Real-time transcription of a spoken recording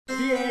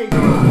Diego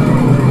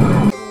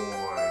Boys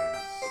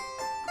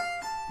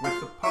with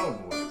the Po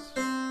Boys.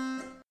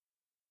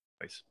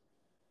 Nice.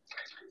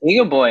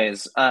 Diego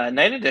Boys,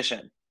 Night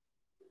Edition.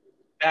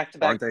 Back to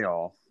back. Aren't they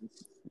all?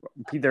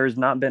 There's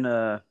not been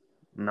a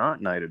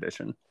not Night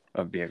Edition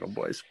of Diego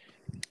Boys.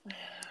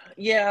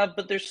 Yeah,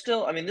 but there's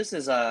still. I mean, this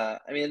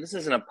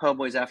isn't a Po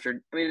Boys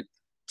after. I mean,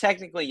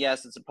 technically,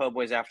 yes, it's a Po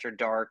Boys after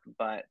dark,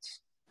 but,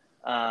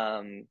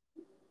 I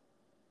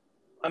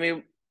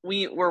mean,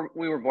 we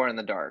were born in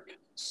the dark,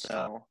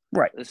 so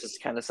Right. this is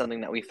kind of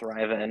something that we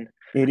thrive in.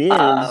 It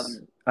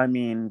is. I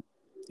mean,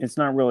 it's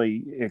not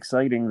really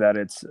exciting that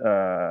it's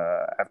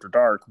after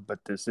dark,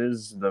 but this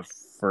is the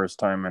first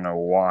time in a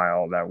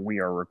while that we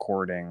are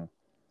recording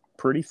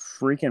pretty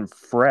freaking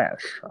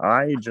fresh.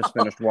 I just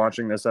finished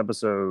watching this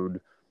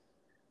episode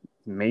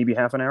maybe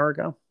half an hour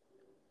ago.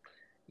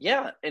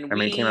 Yeah, and I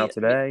mean, it came out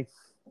today.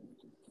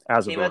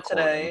 As of came the out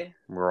recording, today.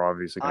 we're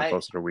obviously going to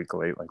post it a week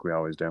late, like we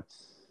always do.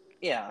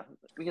 Yeah,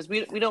 because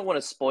we don't want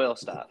to spoil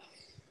stuff,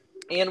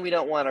 and we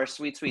don't want our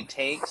sweet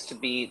takes to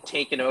be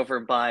taken over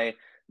by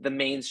the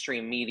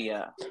mainstream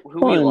media,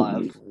 who we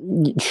love.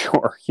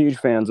 Sure, huge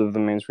fans of the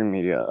mainstream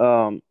media.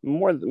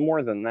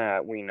 More than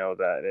that, we know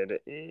that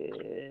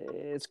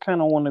it's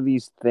kind of one of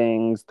these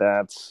things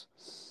that's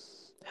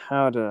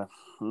how to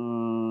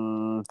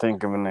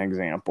think of an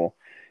example.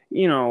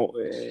 You know,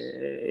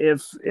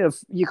 if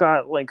you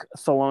got like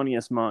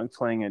Thelonious Monk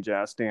playing a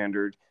jazz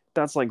standard,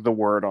 that's like the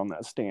word on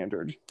that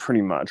standard,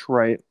 pretty much,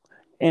 right?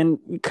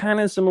 And kind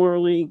of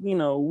similarly, you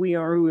know, we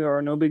are who we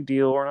are, no big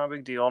deal, or not a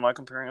big deal. I'm not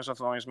comparing us to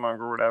Thelonious Monk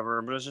or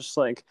whatever, but it's just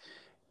like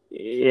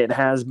it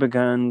has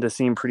begun to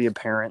seem pretty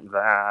apparent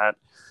that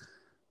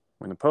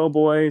when the Po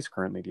Boys,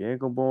 currently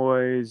Diego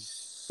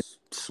Boys,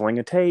 sling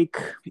a take,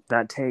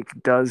 that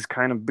take does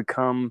kind of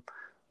become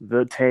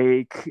the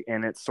take,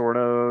 and it's sort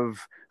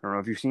of, I don't know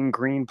if you've seen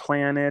Green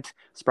Planet,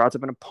 sprouts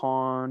up in a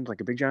pond like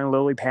a big giant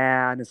lily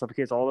pad and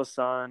suffocates all the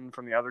sun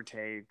from the other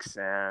takes.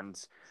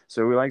 And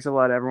so we like to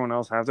let everyone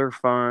else have their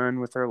fun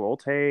with their little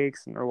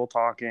takes and their little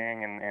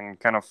talking and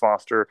kind of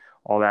foster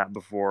all that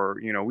before,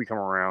 you know, we come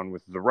around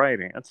with the right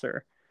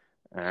answer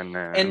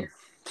and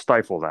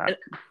stifle that.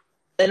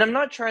 And I'm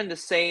not trying to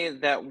say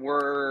that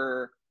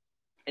we're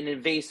an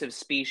invasive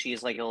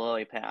species like a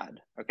lily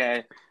pad,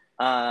 okay?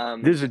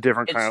 This is a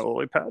different kind of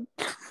lily pad.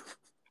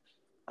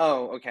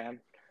 Oh, okay.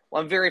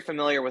 Well, I'm very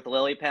familiar with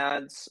lily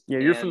pads. Yeah,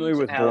 you're familiar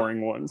with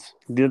boring ones.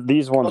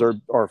 These ones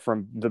are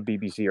from the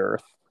BBC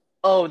Earth.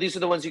 Oh, these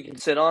are the ones you can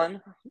sit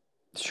on?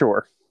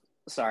 Sure.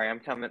 Sorry, I'm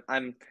coming.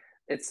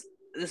 This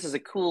is a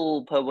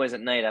cool Po Boys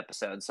at Night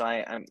episode, so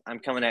I'm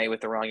coming at you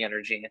with the wrong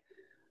energy.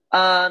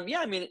 Yeah,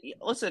 I mean,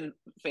 listen,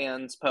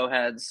 fans, Po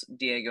heads,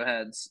 Diego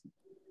heads,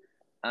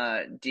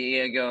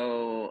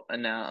 Diego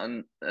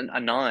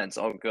Anons.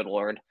 Oh, good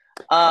lord.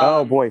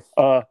 Oh boy.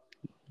 Yeah.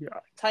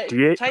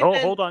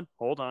 Hold on.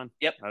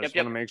 Yep. I just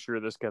want to make sure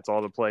this gets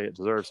all the play it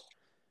deserves.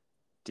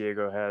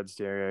 Diego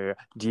heads,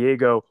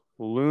 Diego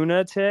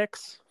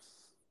lunatics.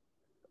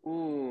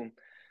 Ooh,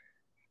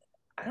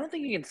 I don't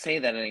think you can say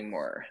that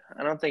anymore.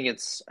 I don't think you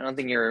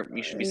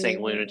should be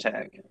saying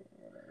lunatic.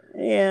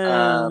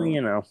 Yeah,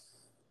 you know.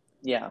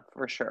 Yeah,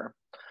 for sure.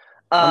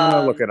 I'm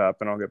gonna look it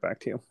up and I'll get back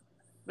to you.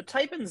 But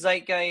type in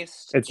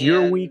Zeitgeist. It's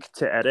your week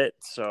to edit,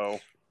 so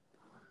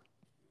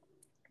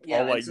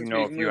yeah, I'll let you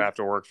know if you have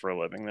to work for a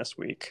living this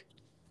week.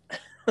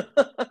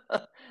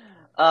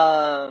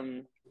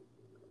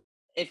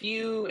 If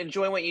you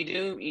enjoy what you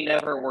do, you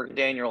never work a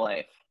day in your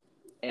life.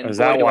 And is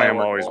that why I'm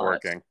always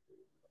working?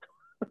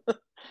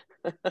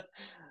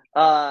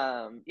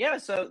 Yeah,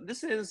 so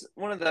this is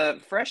one of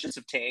the freshest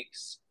of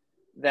takes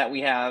that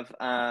we have.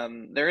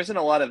 There isn't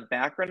a lot of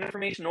background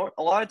information.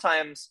 A lot of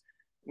times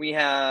we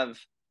have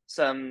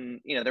some,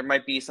 you know, there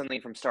might be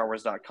something from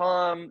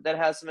StarWars.com that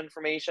has some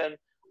information.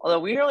 Although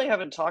we really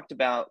haven't talked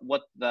about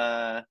what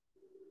they're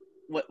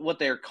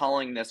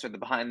calling this or the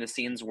behind the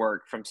scenes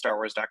work from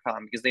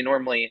StarWars.com, because they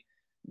normally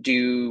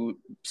do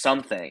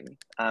something.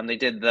 They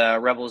did the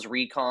Rebels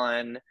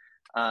Recon.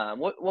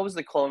 What was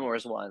the Clone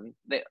Wars one?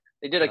 They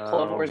did a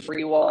Clone Wars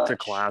rewatch.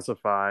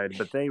 Declassified,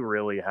 but they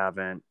really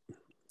haven't.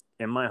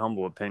 In my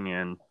humble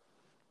opinion,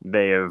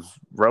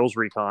 Rebels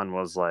Recon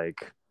was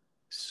like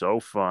so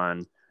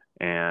fun.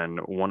 And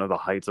one of the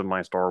heights of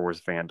my Star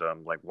Wars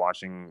fandom, like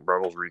watching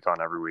Rebels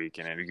Recon every week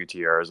and Andy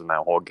Gutierrez and that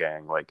whole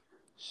gang, like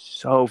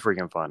so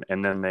freaking fun.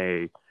 And then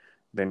they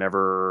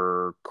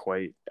never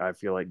quite, I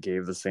feel like,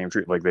 gave the same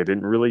treat. Like they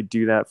didn't really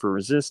do that for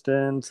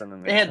Resistance, and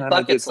then they kind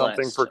of did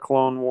something for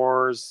Clone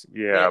Wars.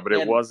 Yeah, but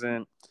it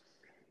wasn't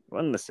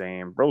the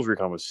same. Rebels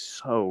Recon was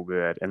so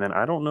good, and then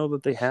I don't know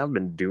that they have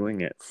been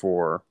doing it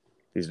for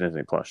these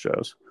Disney Plus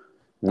shows.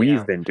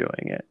 We've been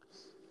doing it,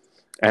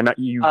 and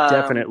you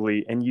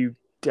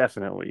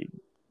definitely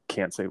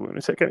can't say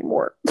lunatic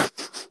anymore.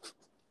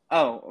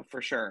 Oh,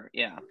 for sure.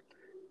 Yeah.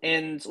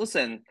 And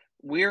listen,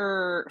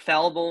 we're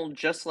fallible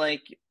just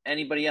like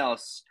anybody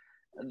else.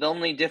 The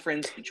only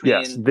difference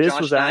between this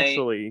is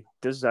actually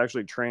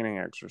training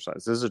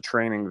exercise. This is a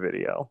training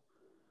video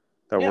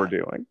that we're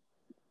doing.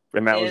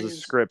 And that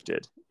was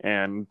scripted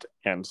and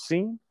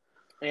scene.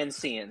 And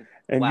scene.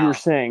 And you Wow. were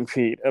saying,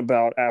 Pete,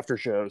 about after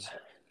shows.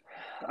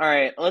 All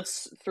right,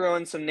 let's throw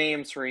in some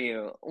names for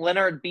you.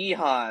 Leonard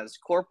Behaz,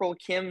 Corporal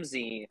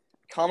Kimsey,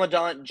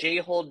 Commandant J.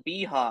 Hold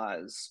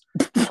Behaz,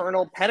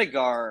 Colonel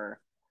Pettigar,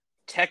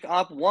 Tech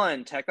Op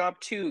 1, Tech Op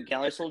 2,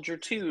 Galley Soldier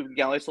 2,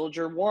 Galley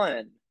Soldier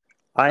 1.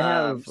 I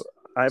have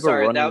a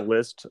sorry, running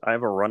list. I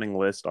have a running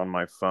list on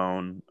my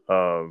phone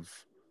of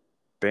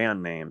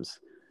band names.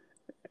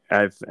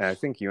 I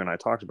think you and I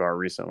talked about it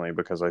recently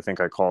because I think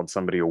I called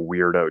somebody a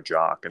weirdo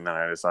jock, and then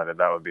I decided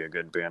that would be a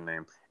good band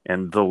name.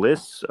 And the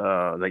list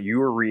that you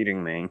were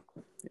reading me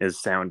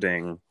is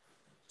sounding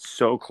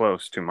so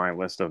close to my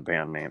list of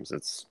band names.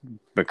 It's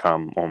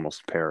become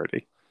almost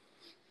parody.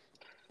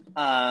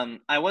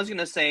 I was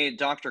gonna say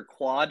Dr.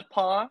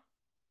 Quadpaw,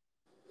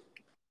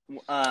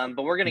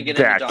 but we're gonna get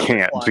into That Dr.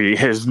 can't Quad. be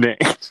his name.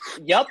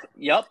 Yep.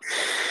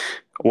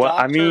 Well,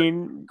 Dr. I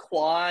mean,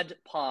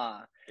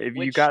 Quadpaw. if you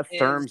which got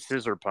is- Therm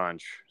Scissor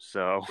Punch,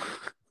 so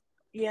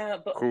Yeah,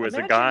 but who is a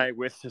imagine- guy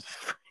with his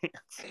friends?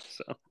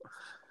 So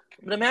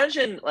But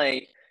imagine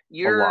like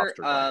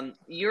lobster guy.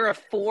 you're a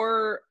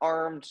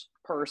 4-armed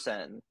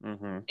person,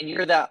 mm-hmm. and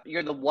you're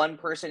the one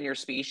person in your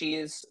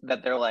species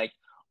that they're like,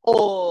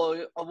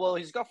 oh well,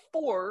 he's got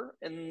 4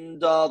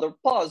 and their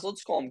paws.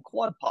 Let's call him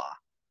Quadpaw.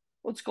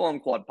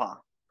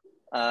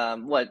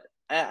 What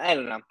I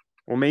don't know.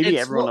 Well, maybe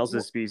It's- everyone well-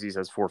 else's species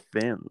has 4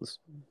 fins.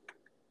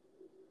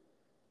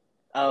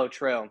 Oh,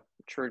 true.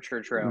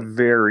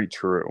 Very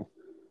true.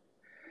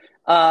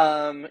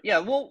 Yeah,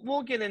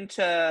 we'll get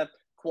into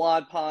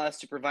Quadpaw,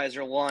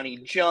 Supervisor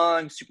Lonnie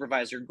Jung,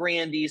 Supervisor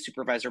Grandy,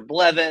 Supervisor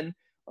Blevin.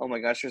 Oh my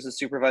gosh, there's a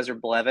Supervisor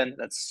Blevin.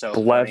 That's so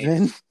funny.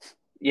 Blevin?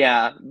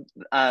 Yeah,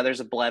 there's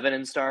a Blevin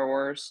in Star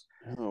Wars.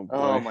 Oh, boy.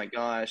 Oh my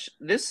gosh,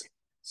 this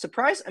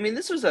surprise! I mean,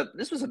 this was a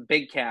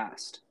big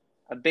cast,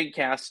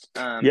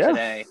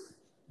 today.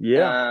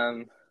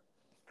 Yeah.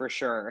 For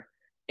sure.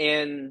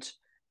 And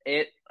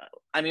it,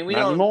 I mean, we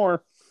Not don't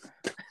anymore.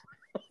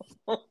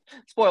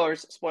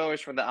 spoilers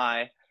for the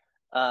eye.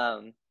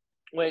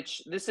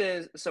 Which this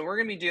is, so we're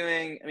gonna be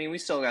doing. I mean, we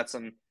still got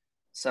some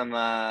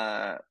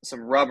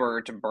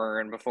rubber to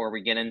burn before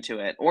we get into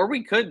it, or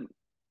we could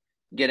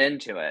get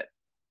into it.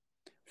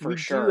 We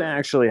sure. do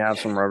actually have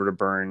some rubber to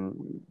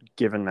burn,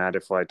 given that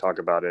if I talk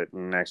about it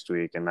next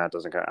week and that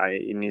doesn't, I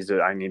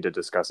need to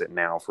discuss it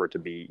now for it to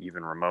be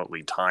even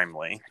remotely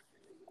timely.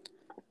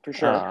 For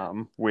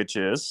sure. Which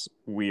is,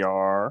 we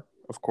are,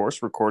 of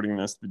course, recording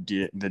this the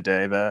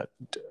day that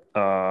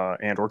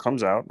Andor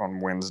comes out on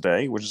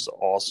Wednesday, which is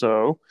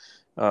also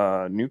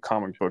New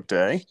Comic Book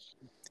Day.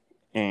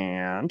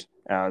 And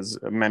as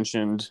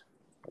mentioned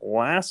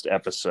last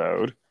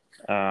episode,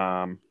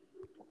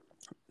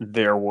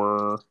 there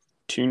were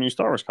 2 new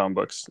Star Wars comic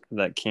books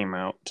that came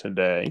out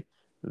today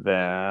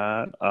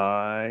that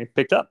I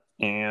picked up,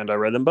 and I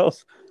read them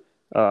both,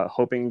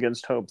 hoping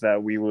against hope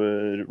that we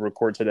would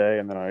record today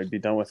and then I'd be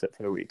done with it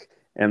for the week.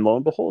 And lo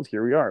and behold,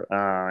 here we are.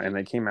 And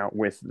they came out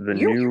with the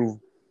new...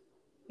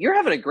 You're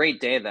having a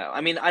great day, though. I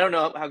mean, I don't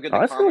know how good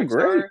the comics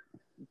are,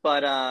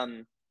 but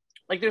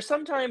like there's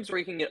some times where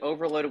you can get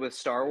overloaded with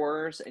Star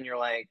Wars, and you're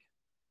like,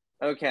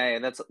 okay,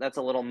 that's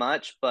a little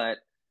much. But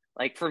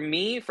like for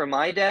me, for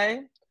my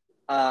day,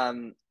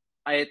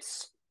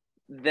 it's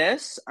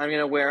this. I'm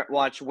gonna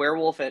watch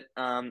Werewolf at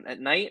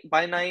night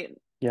by night.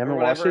 You haven't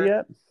watched it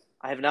yet?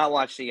 I have not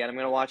watched it yet. I'm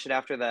gonna watch it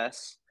after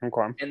this.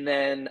 Okay. And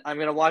then I'm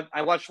gonna watch.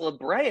 I watched La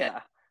Brea,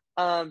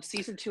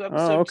 season 2,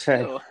 episode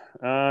 2.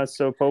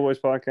 So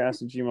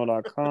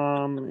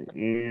poboyspodcast@gmail.com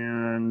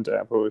and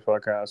Poboys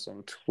Podcast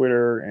on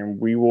Twitter, and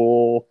we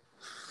will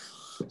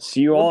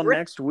see you all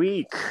next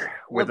week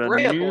with a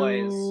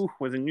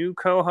new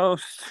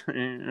co-host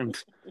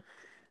and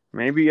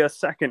maybe a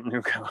second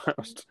new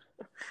co-host.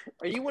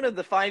 Are you one of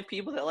the 5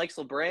 people that likes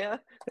La Brea?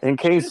 In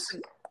case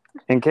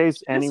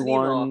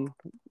anyone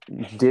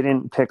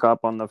didn't pick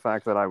up on the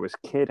fact that I was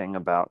kidding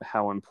about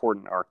how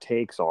important our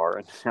takes are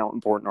and how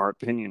important our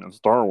opinion of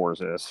Star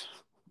Wars is,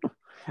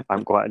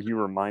 I'm glad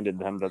you reminded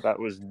them that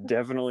was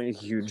definitely a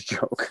huge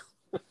joke.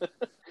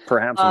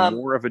 Perhaps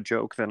more of a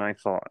joke than I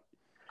thought.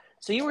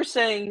 So you were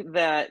saying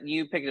that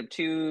you picked up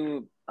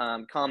 2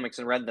 comics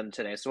and read them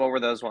today. So what were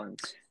those ones?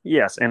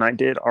 Yes, and I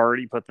did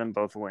already put them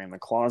both away in the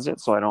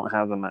closet, so I don't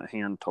have them at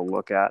hand to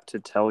look at to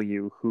tell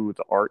you who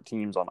the art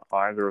teams on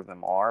either of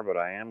them are, but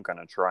I am going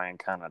to try and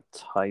kind of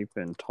type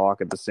and talk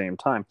at the same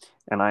time.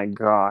 And I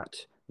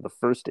got the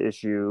first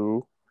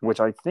issue, which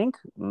I think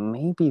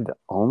may be the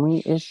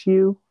only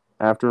issue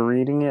after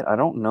reading it. I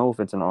don't know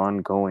if it's an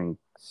ongoing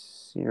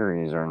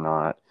series or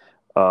not,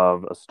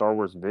 of a Star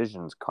Wars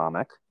Visions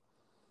comic.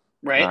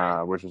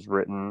 Right. Which was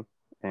written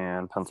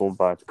and penciled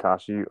by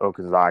Takashi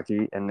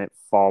Okazaki, and it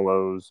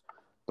follows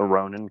the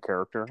Ronin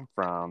character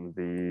from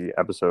the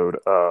episode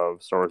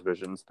of Star Wars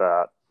Visions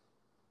that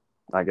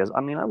I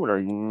would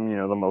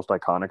argue, the most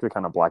iconic, the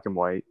kind of black and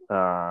white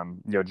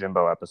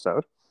Yojimbo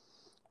episode.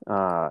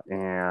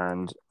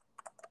 And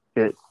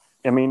it,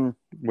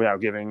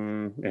 without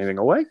giving anything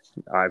away,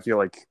 I feel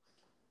like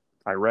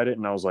I read it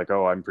and I was like,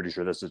 oh, I'm pretty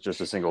sure this is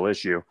just a single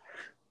issue.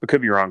 I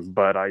could be wrong,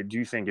 but I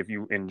do think if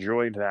you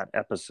enjoyed that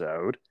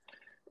episode,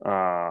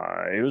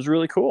 it was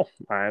really cool.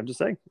 I have to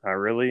say, I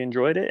really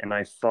enjoyed it, and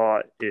I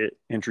thought it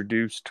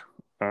introduced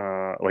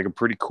like a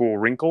pretty cool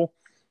wrinkle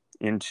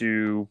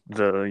into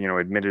the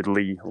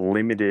admittedly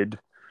limited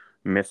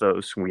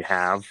mythos we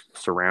have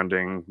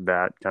surrounding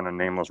that kind of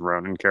nameless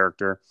Ronin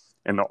character,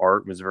 and the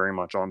art was very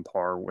much on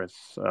par with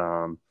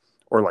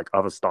or like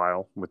of a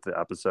style with the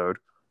episode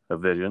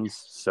of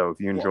Visions. So if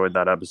you enjoyed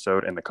that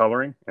episode and the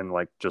coloring and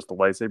like just the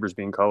lightsabers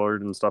being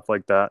colored and stuff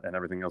like that and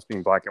everything else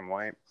being black and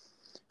white,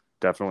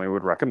 definitely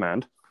would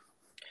recommend.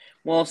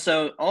 Well,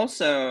 so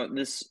also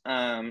this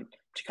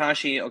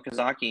Takashi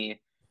Okazaki,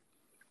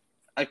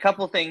 a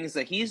couple things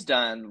that he's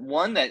done.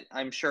 One that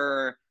I'm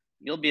sure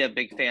you'll be a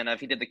big fan of.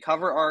 He did the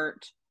cover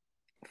art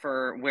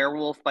for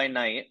Werewolf by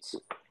Night.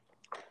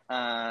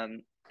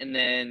 And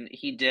then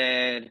he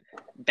did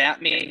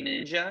Batman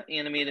Ninja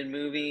animated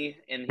movie,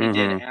 and he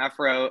did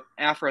Afro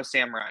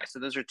Samurai. So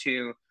those are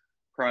two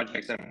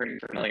projects I'm pretty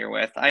familiar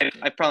with.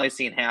 I've probably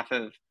seen half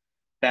of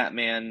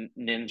Batman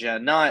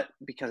Ninja, not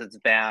because it's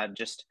bad,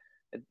 just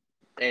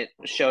it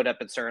showed up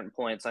at certain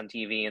points on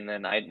TV, and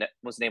then I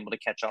wasn't able to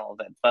catch all of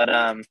it. But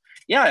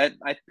yeah,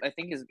 I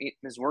think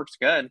his work's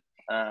good.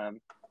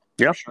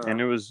 Yeah, sure. And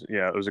it was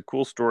a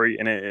cool story,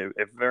 and it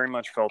very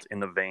much felt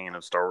in the vein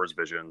of Star Wars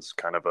Visions,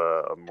 kind of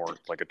a more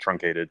like a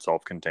truncated,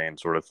 self-contained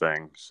sort of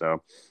thing.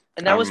 So,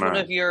 and that was one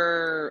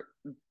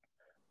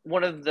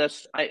of the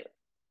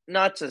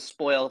not to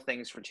spoil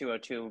things for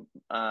 202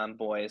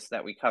 boys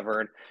that we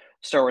covered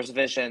Star Wars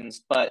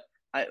Visions, but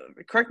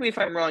correct me if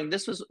I'm wrong.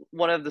 This was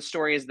one of the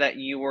stories that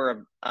you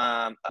were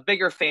a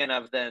bigger fan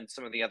of than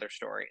some of the other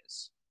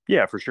stories.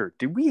 Yeah, for sure.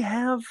 Did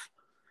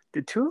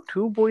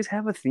 202 boys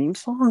have a theme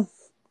song?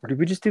 Or did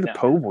we just do the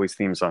Po Boys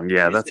theme song?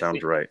 Yeah, that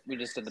sounds right. We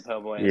just did the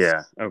Po Boys.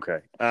 Yeah,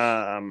 okay.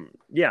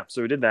 Yeah,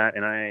 so we did that,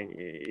 and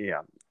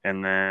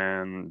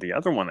then the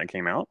other one that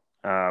came out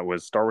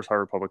was Star Wars High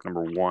Republic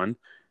 #1,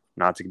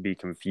 not to be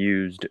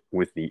confused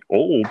with the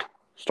old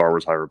Star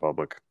Wars High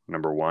Republic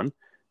 #1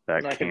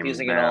 that came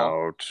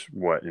out,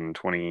 in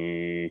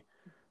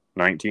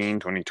 2019,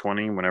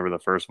 2020, whenever the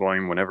first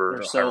volume,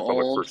 whenever High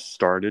Republic first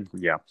started.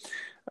 Yeah.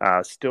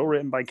 Still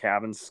written by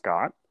Cavan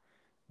Scott,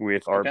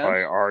 with art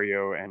by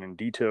Ario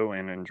Anindito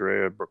and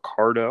Andrea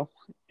Briccardo.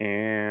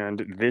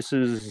 And this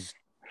is,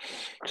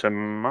 to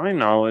my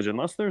knowledge,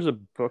 unless there's a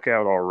book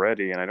out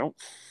already, and I don't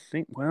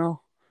think,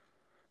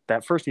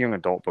 that first young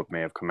adult book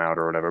may have come out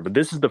or whatever, but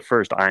this is the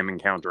first I'm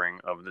encountering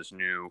of this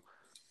new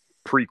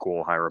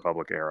prequel High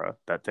Republic era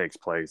that takes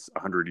place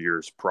 100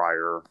 years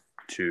prior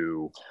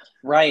to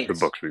the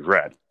books we've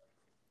read.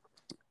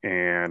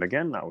 And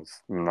again, I'm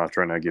not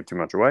trying to give too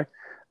much away.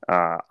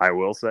 I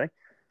will say,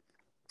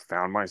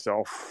 found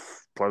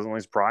myself pleasantly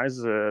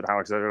surprised at how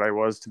excited I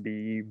was to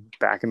be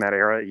back in that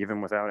era,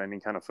 even without any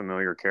kind of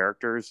familiar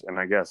characters. And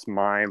I guess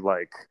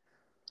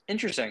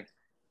interesting.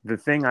 The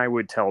thing I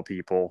would tell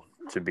people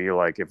to be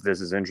like, if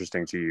this is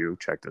interesting to you,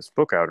 check this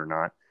book out or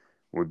not,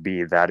 would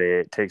be that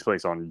it takes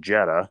place on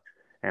Jedha,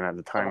 and at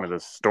the time of the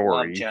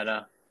story,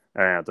 Jedha.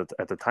 At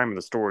the time of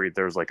the story,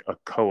 there's like a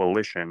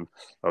coalition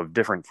of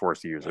different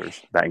Force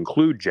users that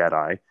include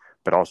Jedi,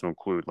 but also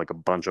include like a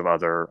bunch of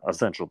other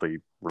essentially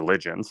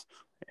religions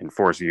and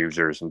Force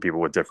users and people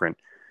with different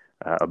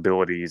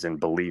abilities and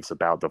beliefs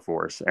about the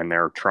Force, and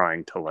they're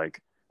trying to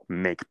like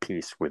make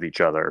peace with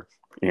each other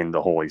in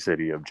the holy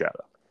city of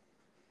Jedha.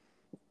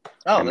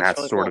 And that's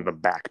really sort of the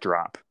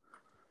backdrop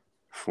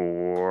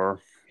for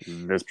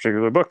this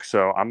particular book.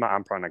 So I'm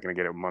probably not going to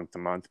get it month to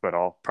month, but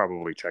I'll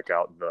probably check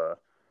out the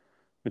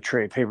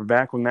trade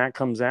paperback when that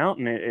comes out,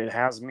 and it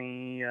has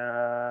me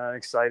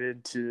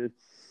excited to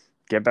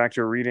get back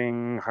to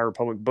reading High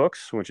Republic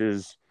books, which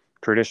is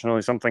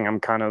traditionally something I'm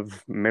kind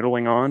of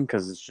middling on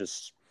because it's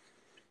just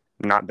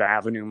not the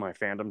avenue my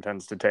fandom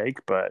tends to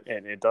take, but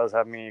it does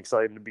have me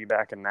excited to be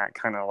back in that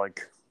kind of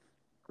like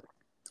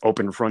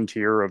open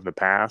frontier of the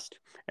past.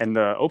 And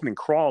the opening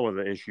crawl of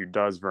the issue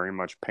does very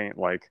much paint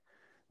like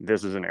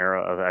this is an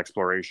era of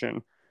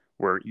exploration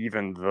where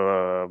even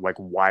the like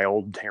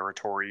wild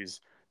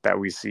territories that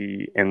we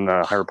see in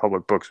the High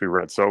Republic books we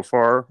read so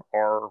far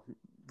are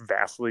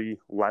vastly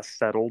less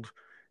settled,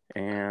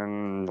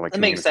 and like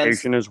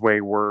communication is way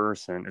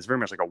worse, and it's very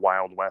much like a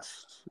Wild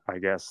West, I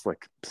guess,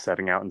 like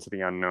setting out into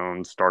the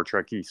unknown, Star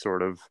Trek-y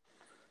sort of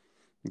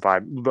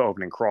vibe. The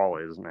opening crawl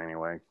is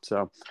anyway,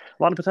 so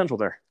a lot of potential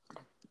there.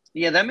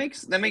 Yeah, that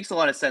makes a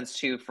lot of sense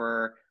too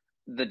for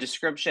the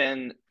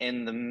description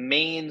in the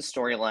main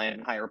storyline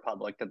in High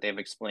Republic that they've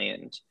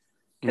explained,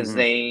 because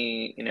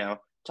they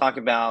talk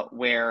about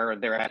where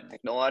they're at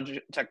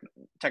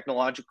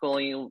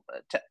technologically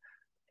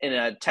in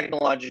a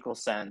technological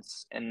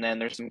sense, and then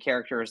there's some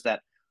characters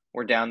that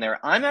were down there.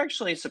 I'm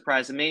actually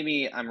surprised, and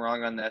maybe I'm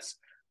wrong on this,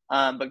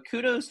 but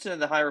kudos to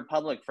the High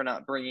Republic for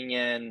not bringing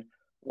in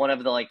one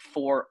of the like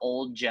 4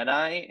 old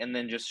Jedi and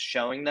then just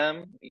showing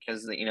them,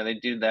 because they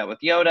do that with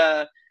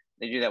Yoda,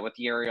 they do that with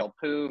Uriel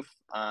Poof.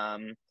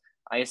 I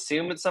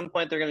assume at some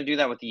point they're going to do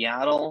that with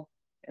Yaddle,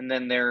 and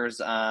then there's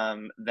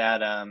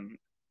that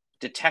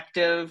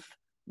detective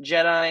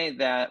Jedi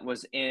that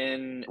was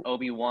in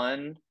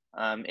Obi-Wan,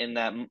 in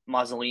that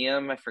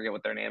mausoleum. I forget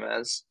what their name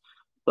is,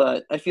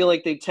 but I feel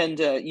like they tend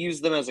to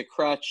use them as a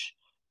crutch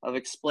of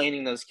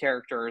explaining those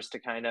characters to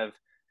kind of.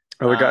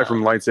 Oh, the guy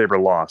from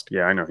Lightsaber Lost.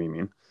 Yeah, I know who you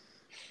mean.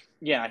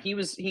 Yeah, he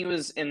was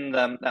in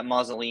that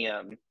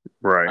mausoleum.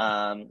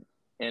 Right.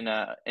 In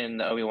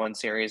the Obi-Wan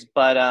series,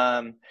 but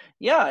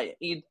yeah,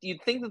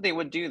 you'd think that they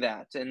would do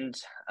that, and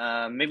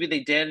maybe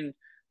they did.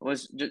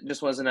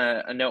 Just wasn't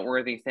a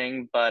noteworthy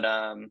thing, but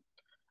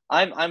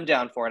I'm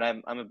down for it.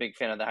 I'm a big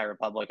fan of the High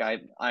Republic.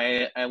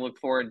 I look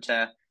forward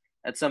to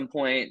at some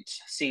point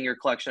seeing your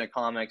collection of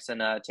comics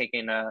and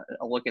taking a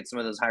look at some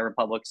of those High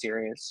Republic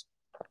series.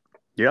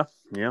 Yeah,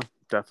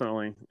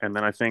 definitely. And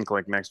then I think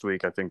like next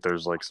week, I think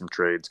there's like some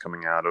trades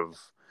coming out of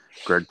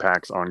Greg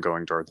Pak's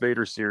ongoing Darth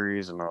Vader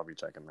series, and I'll be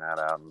checking that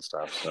out and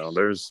stuff. So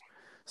there's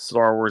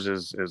Star Wars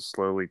is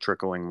slowly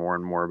trickling more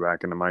and more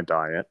back into my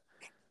diet,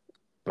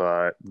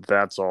 but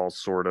that's all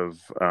sort of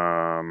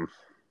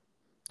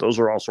those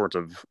are all sorts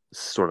of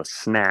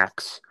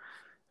snacks,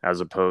 as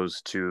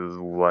opposed to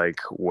like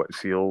what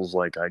feels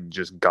like I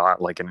just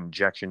got like an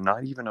injection,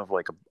 not even of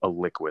like a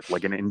liquid,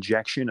 like an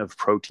injection of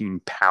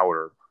protein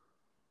powder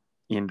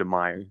into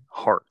my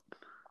heart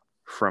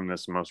from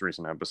this most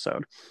recent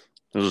episode.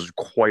 This is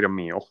quite a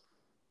meal.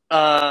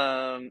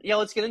 Yeah,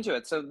 let's get into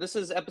it. So this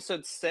is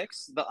episode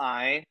 6, The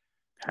Eye.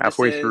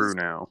 Halfway through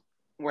now.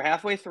 We're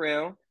halfway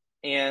through,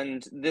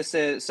 and this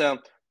is so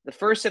the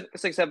first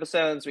 6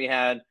 episodes we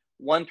had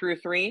 1 through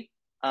 3,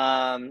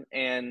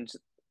 and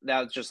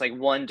that was just like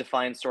one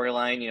defined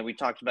storyline. You know, we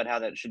talked about how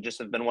that should just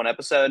have been one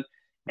episode,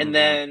 and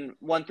then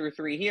 1 through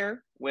 3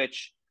 here,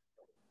 which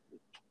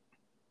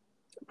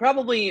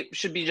probably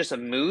should be just a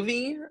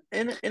movie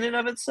in and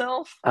of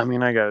itself. I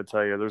mean, I gotta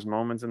tell you, there's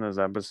moments in this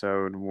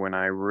episode when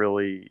I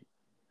really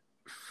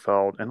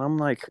felt, and I'm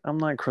like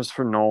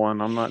Christopher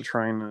Nolan. I'm not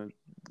trying to,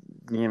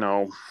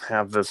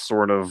 have this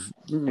sort of,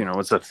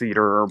 it's a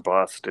theater or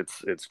bust.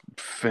 It's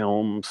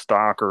film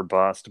stock or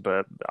bust.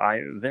 But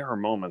there are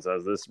moments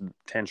as this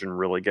tension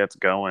really gets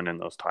going and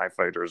those TIE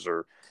fighters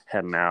are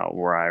heading out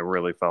where I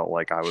really felt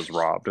like I was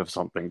robbed of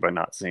something by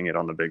not seeing it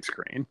on the big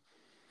screen.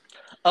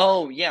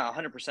 Oh yeah,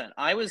 100%.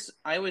 I was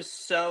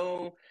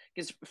so,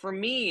 because for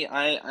me,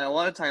 I a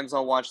lot of times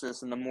I'll watch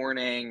this in the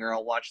morning, or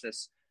I'll watch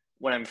this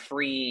when I'm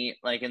free,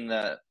 like in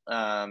the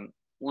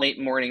late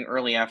morning,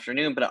 early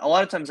afternoon. But a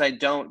lot of times I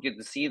don't get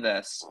to see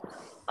this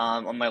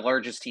on my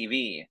largest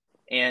TV,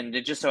 and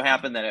it just so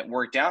happened that it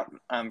worked out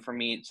for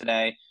me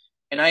today.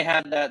 And I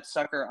had that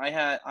sucker.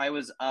 I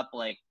was up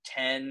like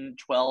 10,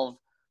 12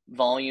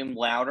 volume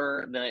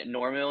louder than it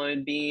normally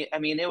would be.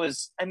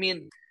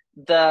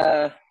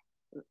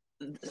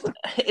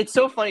 It's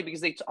so funny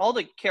because all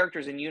the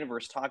characters in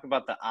universe talk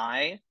about the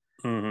eye.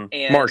 Mm-hmm.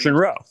 And Martian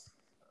Row.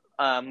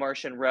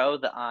 Martian Row,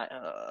 the eye.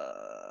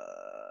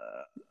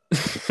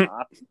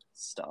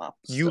 Stop.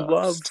 You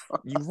love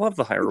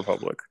the High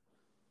Republic.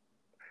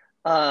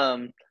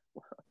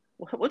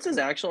 What's his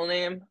actual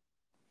name?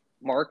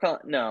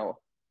 No,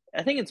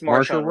 I think it's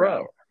Martian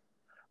Row.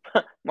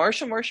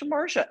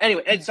 Marsha.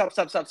 Anyway, stop.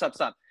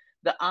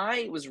 The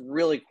eye was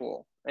really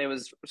cool. It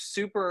was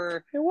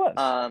super. It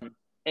was.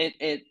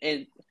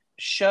 It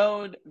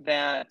showed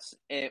that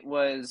it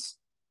was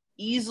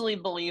easily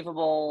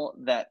believable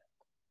that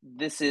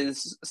this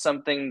is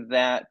something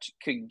that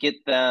could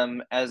get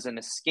them as an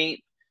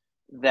escape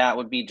that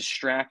would be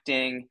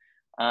distracting.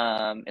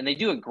 And they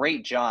do a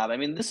great job. I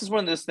mean, this is one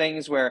of those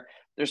things where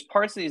there's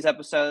parts of these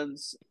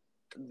episodes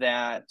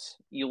that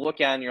you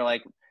look at and you're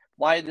like,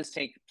 why did this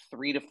take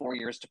 3 to 4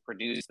 years to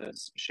produce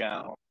this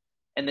show?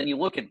 And then you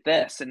look at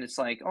this and it's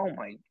like, oh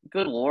my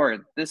good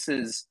Lord, this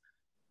is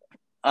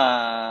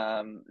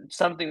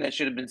something that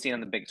should have been seen on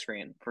the big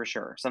screen for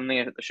sure.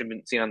 Something that should have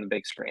been seen on the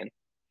big screen.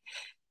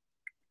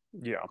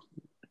 Yeah.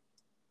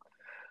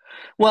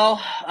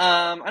 Well,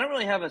 I don't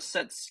really have a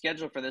set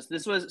schedule for this.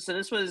 This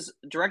was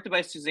directed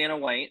by Susanna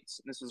White.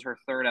 This was her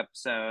 3rd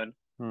episode,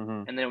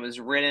 and then it was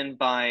written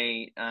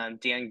by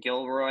Dan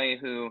Gilroy,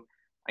 who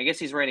I guess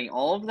he's writing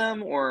all of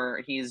them,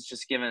 or he's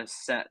just given a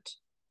set.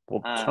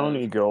 Well,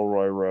 Tony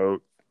Gilroy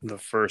wrote the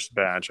first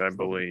batch, I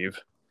believe.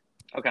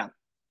 Okay.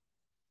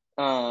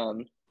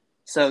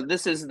 So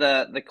this is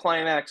the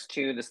climax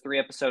to this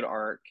 3-episode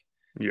arc.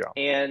 Yeah.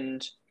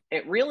 And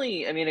it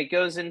really, I mean, it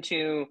goes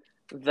into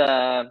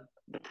the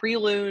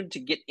prelude to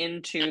get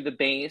into the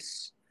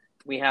base.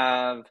 We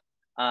have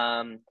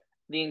the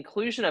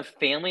inclusion of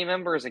family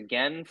members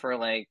again for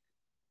like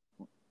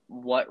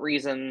what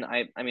reason?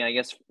 I mean, I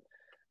guess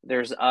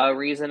there's a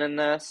reason in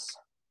this.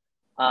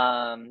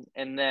 And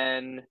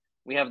then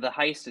we have the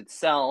heist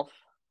itself,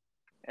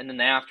 and then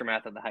the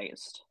aftermath of the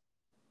heist.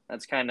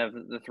 That's kind of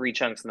the 3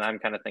 chunks that I'm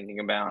kind of thinking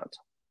about.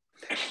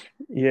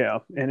 Yeah,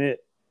 and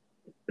it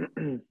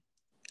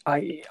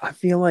I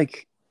feel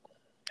like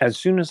as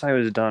soon as I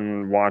was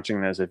done watching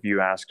this, if you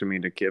asked me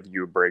to give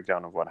you a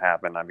breakdown of what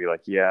happened, I'd be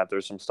like, yeah,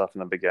 there's some stuff in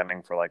the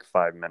beginning for like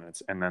 5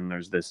 minutes, and then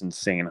there's this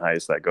insane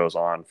heist that goes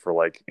on for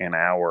like an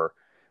hour,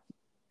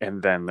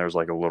 and then there's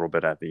like a little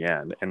bit at the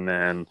end, and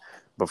then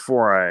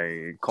before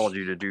I called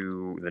you to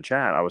do the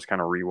chat, I was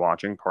kind of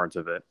rewatching parts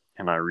of it,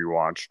 and I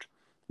rewatched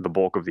the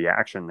bulk of the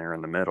action there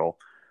in the middle,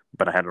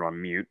 but I had it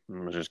on mute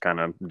and was just kind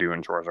of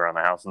doing chores around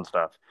the house and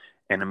stuff.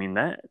 And I mean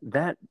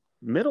that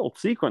middle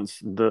sequence,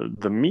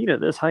 the meat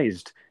of this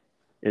heist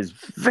is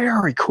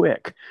very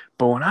quick.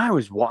 But when I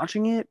was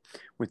watching it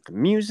with the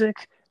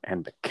music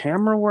and the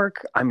camera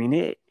work, I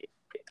mean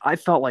I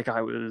felt like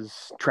I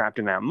was trapped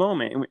in that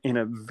moment in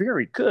a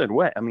very good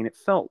way. I mean, it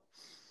felt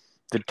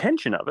the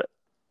tension of it.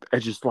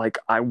 It's just like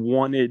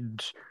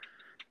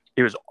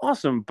it was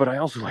awesome, but I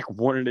also like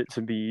wanted it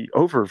to be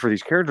over for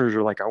these characters,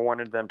 or like I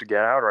wanted them to get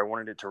out, or I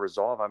wanted it to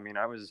resolve. I mean,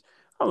 I was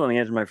on the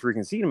edge of my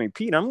freaking seat. I mean,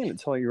 Pete, I'm going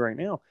to tell you right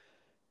now,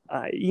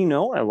 I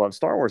love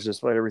Star Wars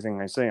despite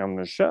everything I say on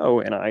the show,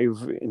 and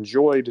I've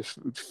enjoyed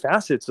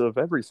facets of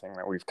everything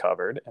that we've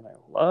covered, and I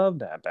love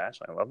Bad Batch,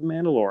 I love The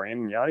Mandalorian,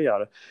 and yada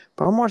yada.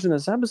 But I'm watching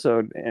this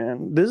episode,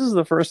 and this is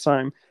the first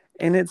time,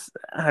 and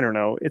I don't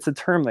know, it's a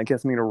term that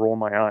gets me to roll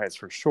my eyes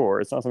for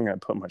sure. It's not something I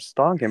put much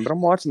stock in, but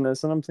I'm watching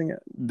this, and I'm thinking,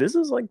 this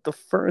is like the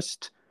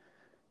first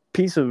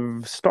piece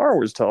of Star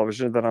Wars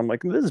television that I'm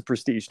like, this is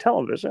prestige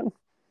television.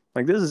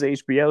 Like, this is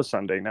HBO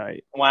Sunday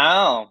night.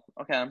 Wow.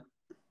 Okay.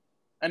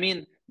 I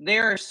mean,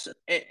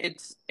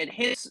 it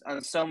hits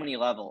on so many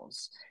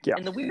levels. Yeah.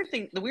 And the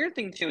weird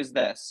thing too is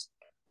this: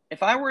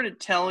 if I were to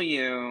tell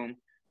you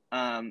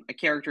a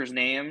character's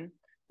name,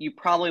 you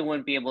probably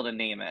wouldn't be able to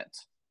name it.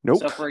 Nope.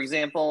 So, for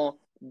example,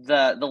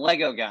 the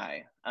Lego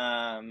guy,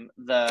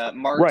 the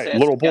Marxist right,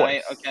 little boy.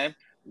 guy, okay,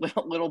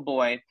 little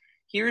boy.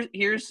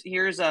 Here's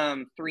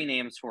three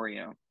names for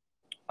you: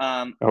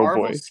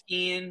 Marvel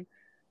Skeen,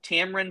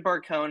 Tamron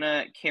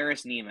Barcona,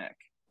 Karis Nemec.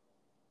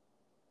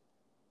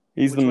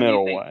 He's the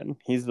middle one.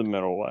 He's the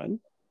middle one.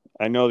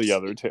 I know the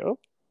other two.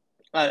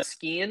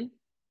 Skeen?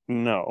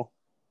 No.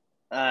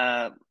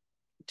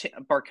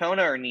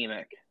 Barcona or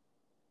Nemec?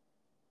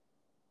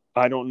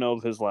 I don't know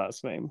his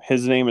last name.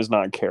 His name is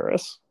not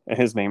Karis.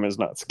 His name is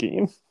not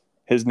Skeen.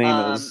 His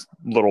name is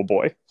Little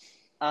Boy.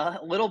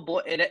 Little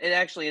Boy. It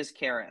actually is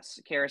Karis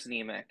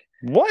Nemec.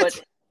 What?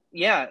 But,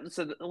 yeah.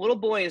 So the Little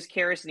Boy is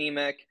Karis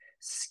Nemec.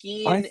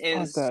 Skeen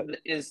is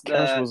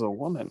Karis was a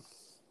woman.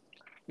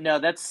 No,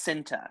 that's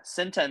Cinta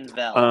and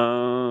Vel.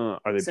 Are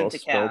they Cinta both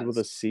spelled with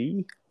a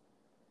C?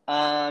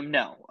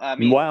 No. I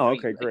mean, wow.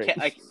 Okay, great.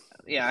 I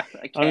can't.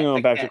 I'm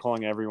going back to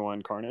calling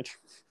everyone Carnage.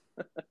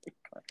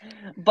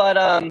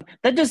 But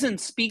that doesn't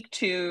speak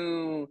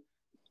to,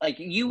 like,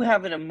 you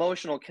have an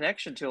emotional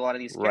connection to a lot of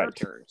these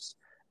characters.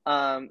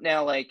 Right.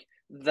 Now, like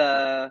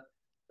the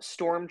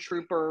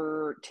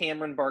Stormtrooper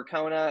Tamron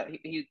Barcona,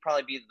 he'd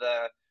probably be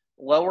the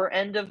lower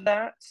end of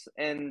that,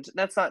 and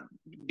that's not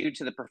due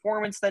to the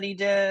performance that he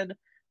did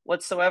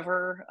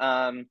whatsoever.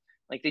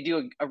 Like, they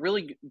do a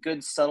really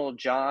good subtle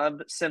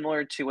job,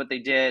 similar to what they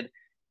did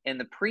in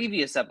the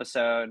previous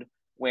episode,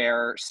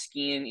 where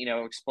Skeen,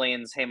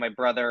 explains, hey, my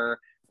brother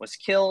was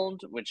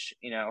killed, which,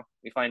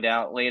 we find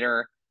out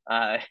later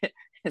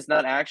is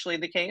not actually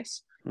the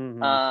case.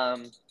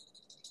 Mm-hmm.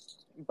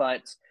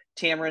 But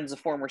Tamron's a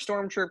former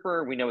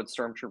Stormtrooper. We know what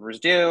Stormtroopers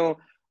do.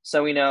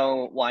 So we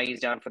know why he's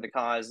down for the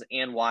cause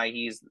and why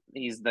he's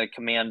the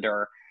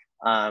commander,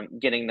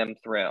 getting them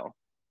through.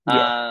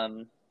 Yeah.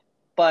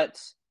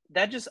 But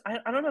that just, I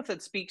don't know if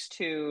that speaks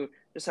to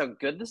just how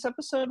good this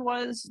episode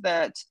was,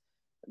 that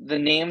the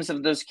names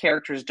of those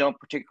characters don't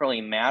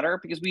particularly matter,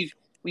 because we've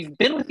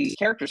been with these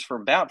characters for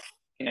about,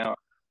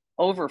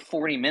 over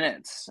 40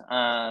 minutes.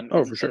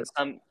 For sure.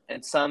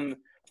 In some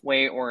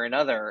way or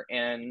another.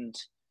 And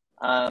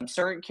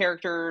certain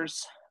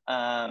characters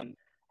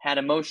had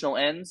emotional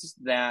ends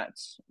that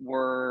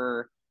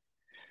were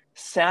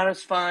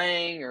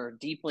satisfying or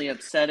deeply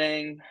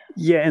upsetting.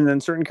 Yeah, and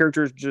then certain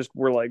characters just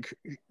were like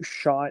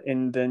shot,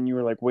 and then you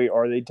were like, wait,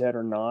 are they dead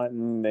or not?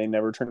 And they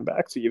never turned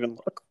back to even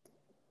look.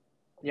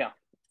 Yeah,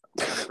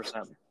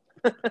 100%.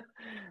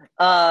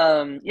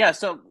 Yeah,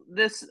 so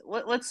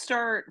let's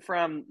start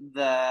from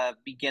the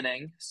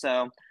beginning.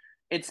 So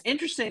it's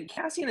interesting.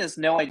 Cassian has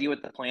no idea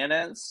what the plan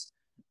is,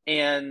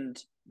 and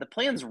the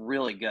plan's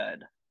really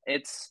good.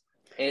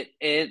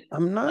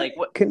 I'm not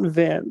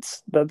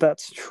convinced that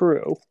that's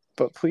true,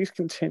 but please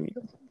continue.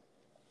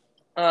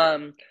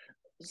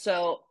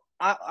 So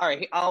all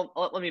right,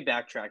 let me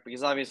backtrack,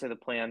 because obviously the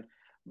plan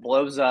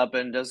blows up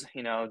and does,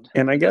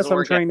 and I guess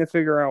I'm trying to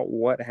figure out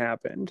what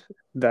happened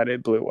that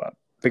it blew up,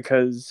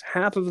 because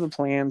half of the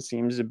plan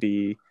seems to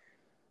be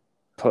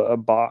put a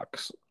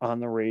box on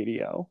the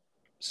radio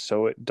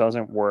so it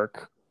doesn't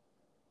work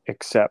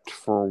except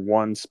for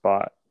one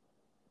spot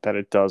that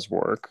it does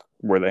work,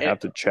 where they have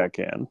to check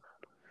in.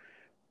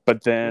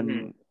 But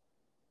then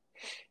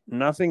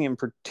nothing in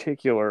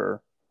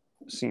particular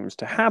seems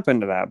to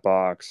happen to that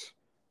box,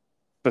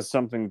 but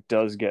something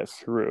does get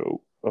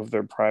through of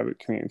their private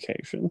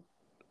communication.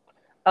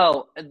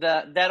 Oh,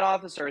 that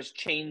officer is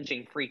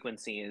changing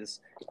frequencies,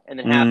 and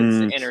then happens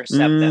to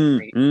intercept that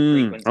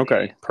frequency.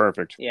 Okay,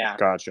 perfect. Yeah,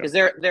 gotcha. Because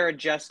they're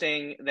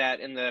adjusting that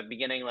in the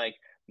beginning, like,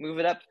 move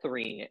it up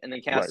 3, and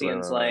then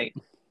Cassian's right.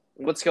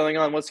 What's going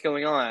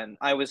on?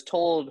 I was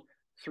told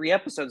 3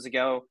 episodes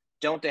ago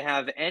don't to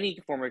have any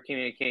form of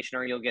communication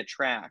or you'll get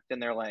tracked.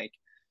 And they're like,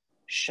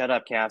 shut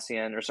up,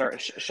 Cassian, or sorry,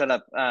 shut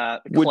up,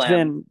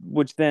 Clem.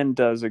 Which then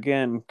does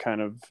again kind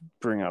of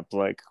bring up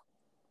like,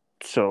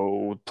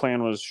 so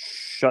plan was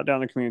shut down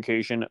the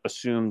communication,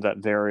 assume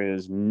that there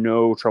is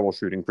no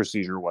troubleshooting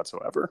procedure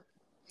whatsoever.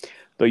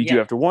 Though you do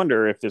have to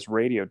wonder if this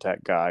radio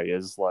tech guy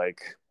is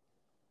like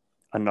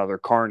another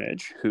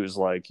Carnage who's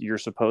like, you're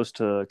supposed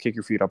to kick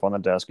your feet up on the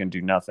desk and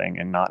do nothing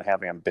and not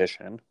have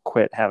ambition.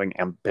 Quit having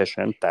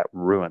ambition. That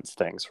ruins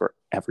things for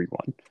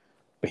everyone.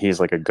 But he's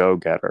like a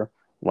go-getter,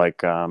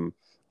 like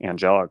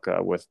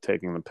Angelica with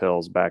taking the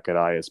pills back at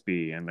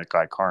ISB and the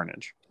guy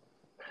Carnage.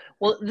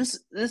 Well, this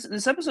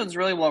episode is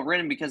really well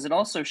written because it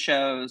also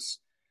shows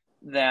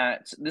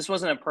that this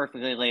wasn't a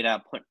perfectly laid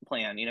out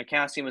plan. You know,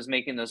 Cassian was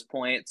making those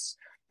points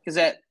because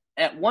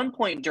at one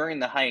point during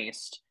the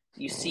heist,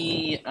 you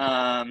see,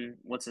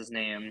 what's his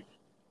name?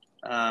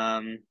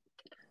 The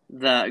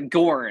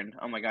Gorn.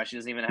 Oh my gosh, he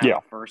doesn't even have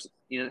a first.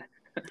 He's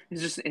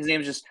just, his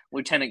name is just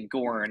Lieutenant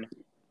Gorn.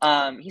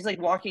 He's like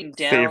walking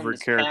down. Favorite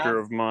this character path.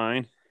 of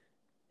mine.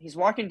 He's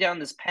walking down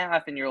this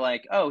path, and you're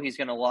like, oh, he's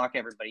gonna lock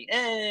everybody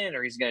in,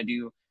 or he's gonna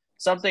do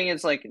something.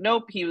 It's like,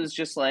 nope, he was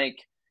just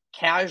like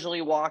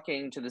casually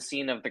walking to the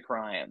scene of the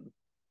crime.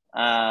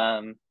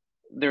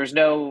 There's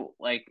no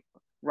like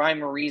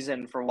rhyme or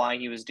reason for why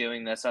he was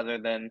doing this other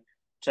than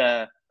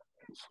to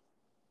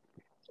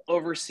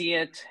oversee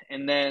it.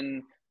 And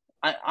then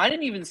I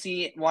didn't even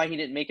see why he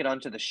didn't make it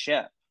onto the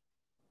ship.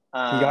 He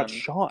got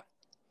shot.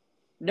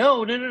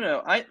 No.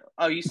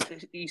 You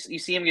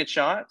see him get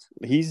shot?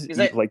 He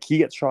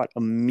gets shot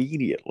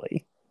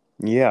immediately.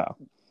 Yeah.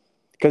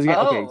 Because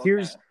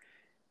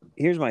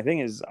here's my thing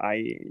is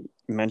I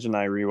mentioned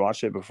I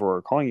rewatched it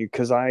before calling you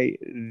because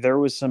there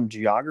was some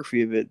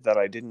geography of it that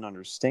I didn't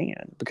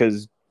understand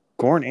because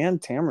Gorn and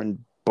Tamarin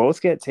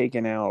both get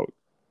taken out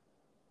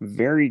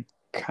very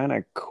kind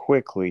of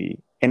quickly,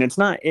 and it's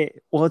not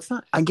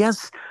I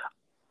guess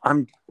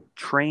I'm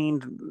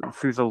trained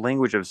through the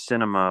language of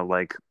cinema,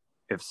 like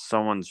if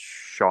someone's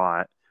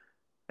shot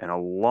in a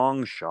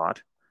long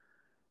shot,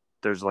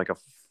 there's like a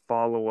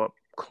follow-up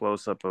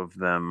close-up of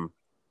them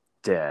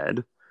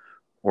dead,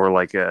 or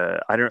like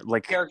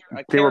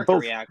they were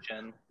both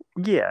reaction.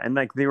 Yeah, and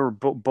like they were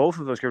both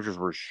of those characters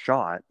were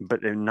shot,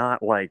 but they're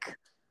not like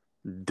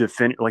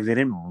like they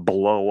didn't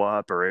blow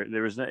up, or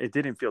it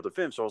didn't feel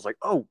definitive. So I was like,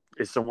 oh,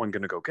 is someone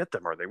gonna go get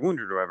them? Are they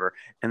wounded or whatever?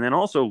 And then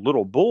also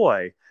little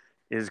boy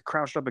is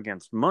crouched up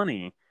against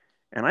money,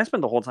 and I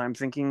spent the whole time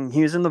thinking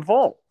he was in the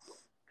vault,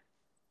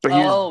 but he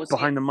was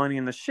behind the money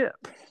in the ship.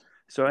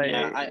 So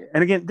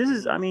and again, this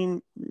is, I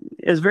mean,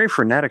 it's very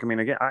frenetic. I mean,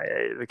 again,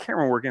 the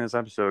camera work in this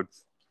episode,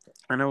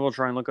 I know we'll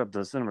try and look up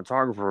the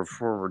cinematographer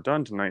before we're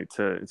done tonight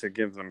to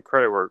give them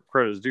credit where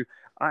credit is due.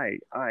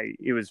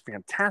 It was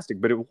fantastic,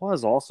 but it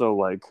was also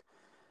like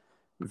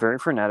very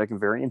frenetic and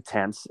very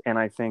intense. And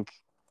I think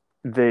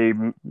they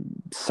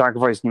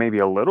sacrificed maybe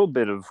a little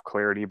bit of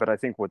clarity, but I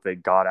think what they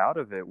got out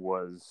of it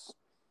was,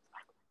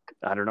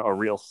 I don't know, a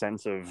real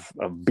sense of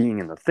being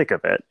in the thick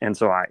of it. And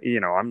so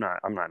I'm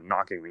not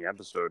knocking the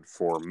episode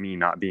for me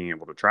not being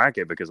able to track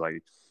it, because I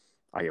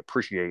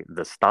appreciate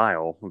the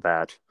style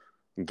that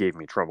gave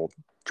me trouble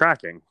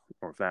tracking,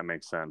 or if that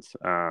makes sense.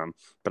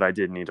 But I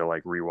did need to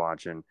like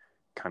rewatch and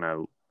kind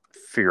of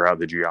figure out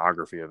the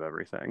geography of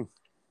everything.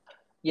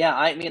 Yeah,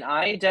 I mean,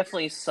 I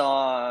definitely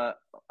saw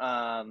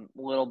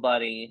little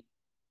buddy,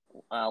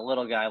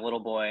 little guy, little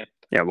boy.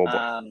 Yeah, little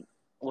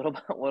boy.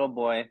 Little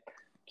boy,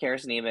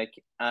 Karis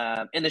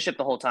Nemec, in the ship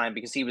the whole time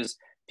because he was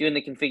doing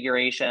the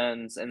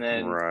configurations, and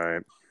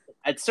then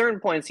at certain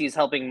points he's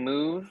helping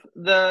move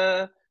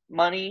the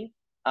money,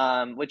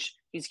 which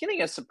he's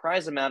getting a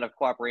surprise amount of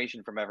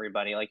cooperation from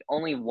everybody. Like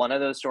only one of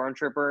those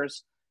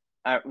stormtroopers,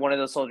 one of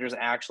those soldiers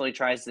actually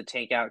tries to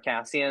take out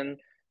Cassian,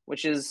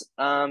 which is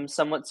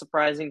somewhat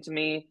surprising to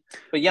me.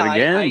 But yeah,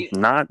 again,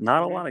 not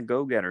a lot of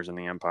go-getters in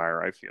the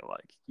Empire. I feel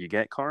like you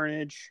get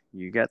Carnage,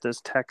 you get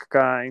this tech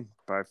guy,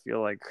 but I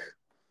feel like,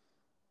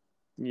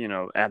 you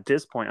know, at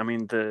this point, I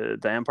mean, the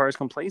Empire is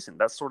complacent.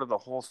 That's sort of the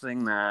whole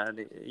thing that,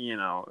 you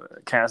know,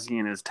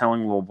 Cassian is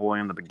telling little boy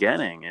in the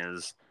beginning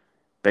is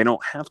they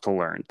don't have to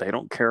learn. They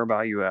don't care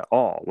about you at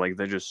all. Like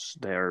they're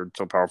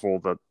so powerful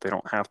that they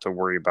don't have to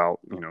worry about,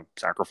 you know,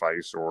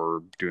 sacrifice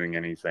or doing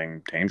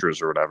anything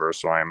dangerous or whatever.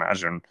 So I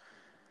imagine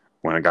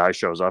when a guy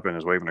shows up and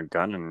is waving a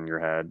gun in your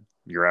head,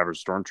 your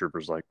average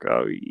stormtrooper's like,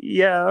 oh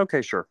yeah,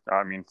 okay, sure.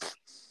 I mean,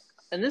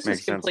 and this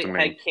is complete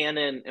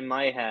headcanon in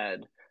my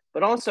head.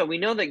 But also, we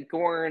know that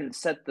Gorn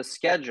set the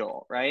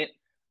schedule, right?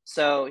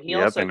 So he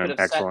also could have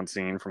excellent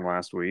scene from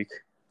last week.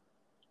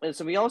 And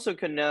so we also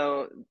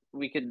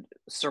we could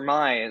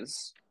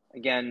surmise,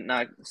 again,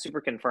 not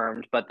super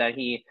confirmed, but that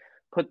he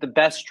put the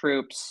best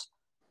troops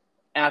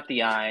at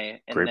the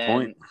Eye, and Great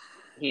point.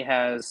 He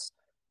has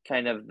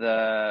kind of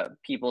the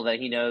people that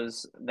he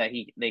knows that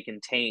they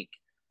can take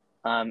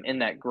in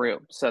that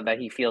group, so that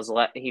he feels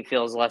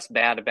less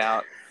bad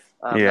about.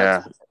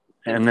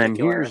 And then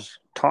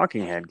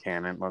talking head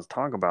canon, let's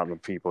talk about the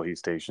people he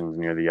stations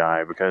near the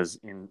eye, because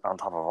on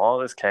top of all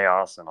this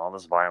chaos and all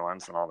this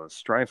violence and all this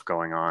strife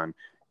going on,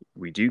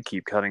 we do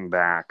keep cutting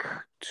back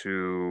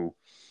to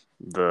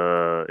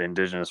the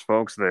indigenous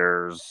folks.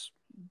 There's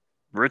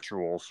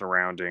ritual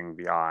surrounding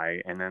the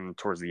eye, and then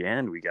towards the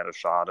end we get a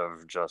shot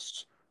of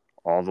just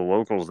all the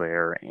locals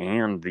there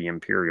and the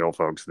imperial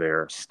folks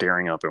there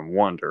staring up in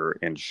wonder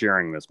and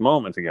sharing this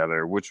moment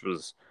together, which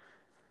was,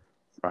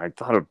 I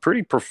thought, a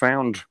pretty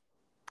profound,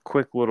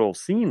 quick little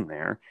scene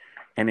there.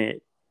 And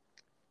it,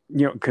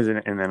 because,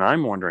 and then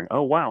I'm wondering,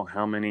 oh wow,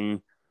 how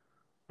many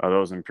of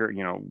those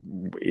imperial,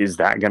 is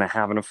that going to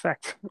have an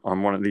effect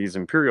on one of these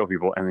imperial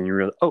people? And then you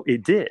realize, oh,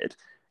 it did.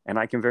 And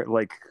I can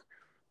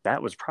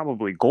that was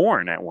probably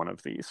Gorn at one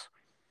of these.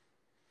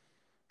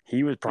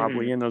 He was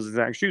probably in those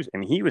exact shoes,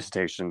 and he was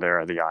stationed there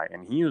at the eye,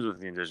 and he was with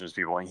the indigenous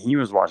people, and he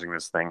was watching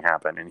this thing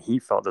happen, and he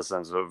felt a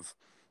sense of,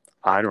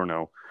 I don't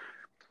know,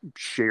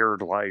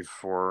 shared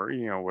life, or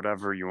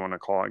whatever you want to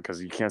call it,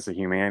 because you can't say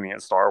humanity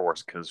in Star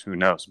Wars, because who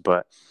knows.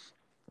 But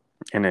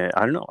I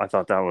don't know, I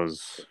thought that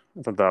was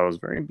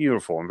very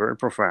beautiful and very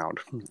profound.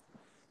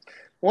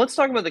 Well, let's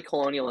talk about the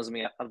colonialism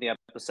of the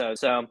episode.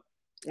 So,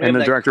 and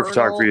the director of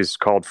photography is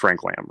called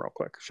Frank Lamb. Real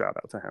quick, shout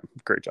out to him.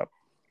 Great job.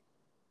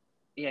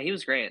 Yeah, he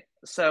was great.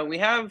 So we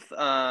have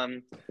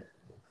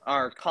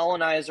our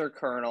colonizer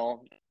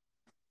colonel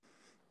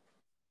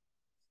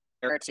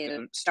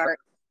to start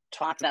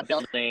talking about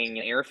building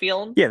an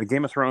airfield. Yeah, the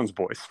Game of Thrones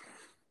boys.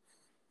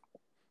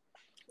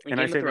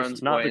 And I say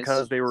this not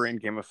because they were in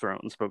Game of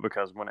Thrones, but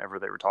because whenever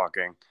they were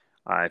talking,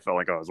 I felt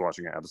like I was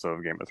watching an episode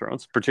of Game of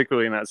Thrones,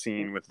 particularly in that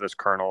scene with this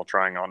colonel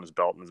trying on his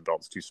belt, and his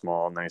belt's too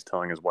small, and then he's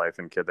telling his wife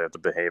and kid they have to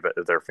behave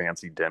at their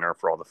fancy dinner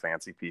for all the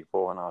fancy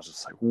people, and I was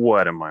just like,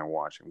 what am I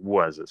watching?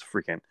 What is this,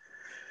 freaking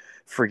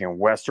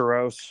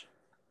Westeros?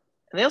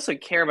 And they also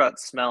care about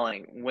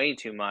smelling way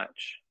too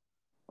much.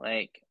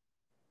 Like,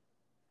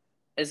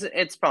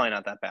 it's probably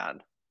not that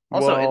bad.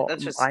 Also,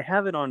 that's just, I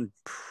have it on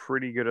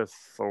pretty good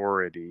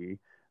authority.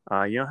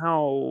 You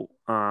know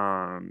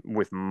how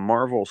with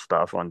Marvel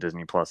stuff on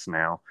Disney Plus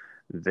now,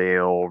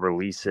 they'll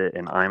release it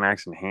in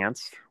IMAX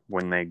enhanced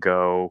when they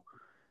go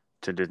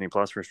to Disney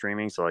Plus for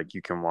streaming. So like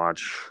you can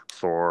watch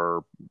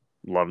Thor,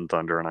 Love and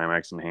Thunder in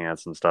IMAX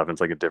enhanced and stuff.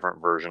 It's like a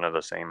different version of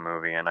the same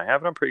movie. And I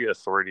have it on pretty good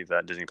authority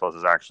that Disney Plus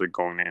is actually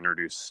going to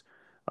introduce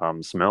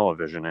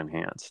Smell-O-Vision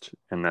enhanced,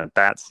 and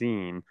that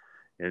scene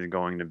is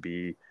going to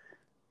be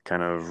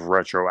kind of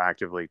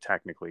retroactively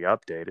technically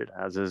updated,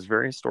 as is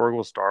very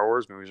historical Star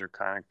Wars movies are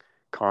kind of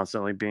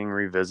constantly being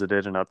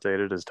revisited and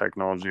updated as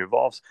technology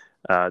evolves,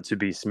 to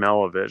be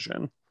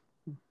Smell-O-Vision.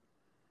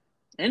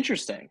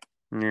 Interesting.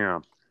 Yeah.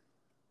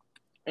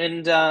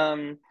 And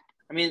I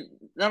mean,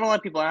 not a lot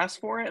of people ask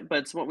for it, but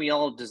it's what we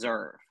all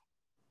deserve.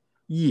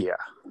 Yeah.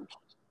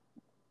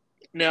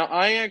 Now,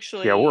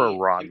 we're a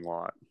rotten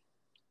lot.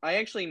 I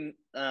actually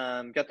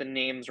got the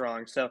names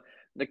wrong. So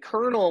the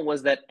colonel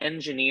was that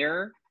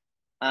engineer,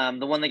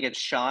 the one that gets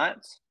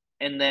shot,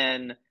 and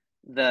then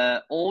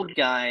the old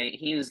guy,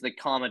 he was the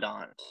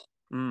commandant.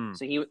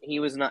 So he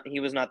was not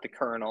the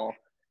colonel.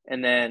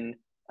 And then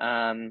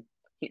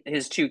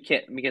his two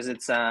kids, because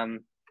it's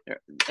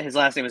his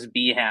last name is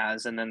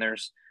Behaz, and then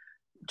there's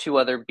two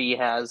other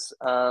Behaz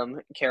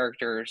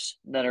characters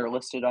that are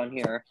listed on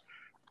here.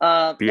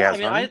 Yeah,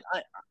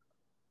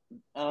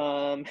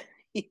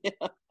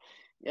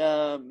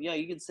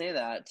 you could say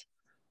that.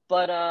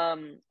 But I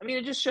mean,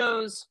 it just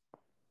shows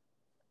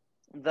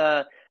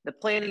the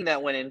planning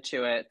that went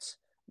into it,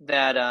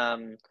 that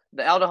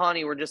the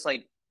Aldhani were just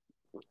like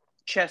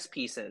chess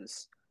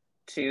pieces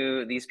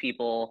to these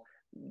people.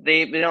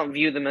 They don't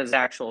view them as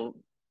actual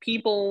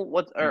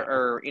people,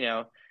 or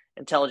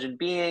intelligent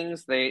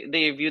beings. They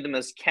view them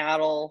as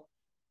cattle,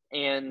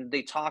 and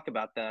they talk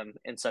about them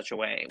in such a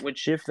way,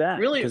 which, if that,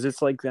 really, because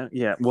it's like that.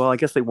 Yeah, well, I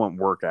guess they want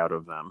work out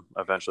of them.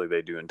 Eventually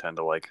they do intend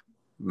to like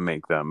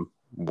make them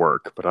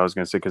work, but I was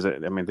going to say, because I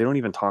mean, they don't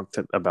even talk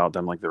about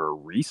them like they're a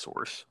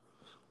resource.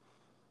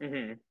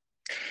 Mm-hmm.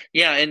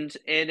 Yeah, and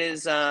it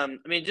is. I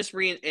mean, just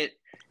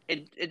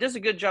it does a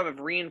good job of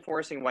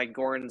reinforcing why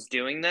Gorn's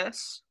doing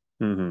this.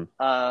 Mm-hmm.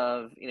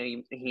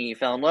 He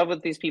fell in love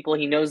with these people.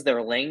 He knows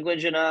their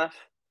language enough.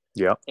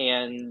 Yeah,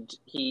 and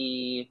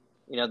the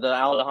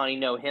Aldhani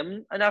know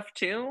him enough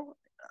too.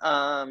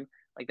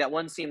 Like that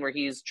one scene where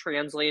he's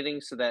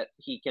translating so that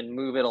he can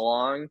move it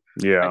along.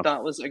 Yeah, I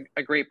thought was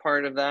a great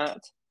part of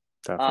that.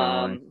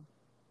 Definitely.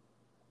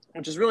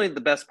 Which is really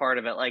the best part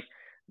of it. Like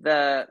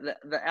the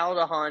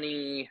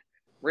Aldhani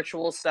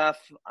ritual stuff.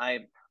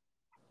 It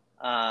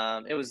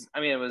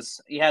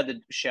was, you had to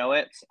show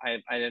it.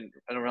 I don't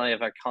really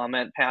have a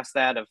comment past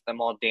that of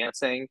them all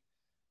dancing.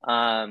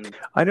 I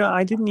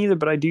didn't either,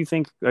 but I do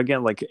think,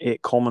 again, like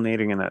it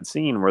culminating in that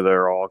scene where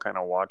they're all kind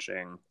of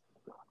watching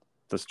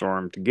the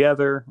storm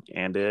together,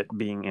 and it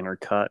being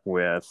intercut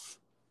with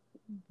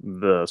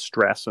the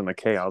stress and the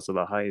chaos of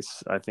the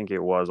heist. I think it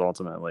was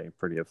ultimately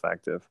pretty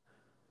effective.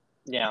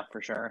 Yeah,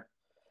 for sure.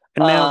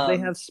 And now they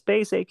have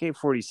space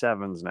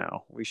AK-47s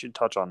now. We should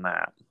touch on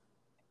that.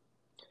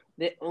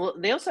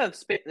 They also have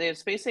they have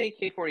space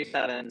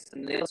AK-47s,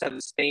 and they also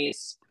have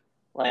space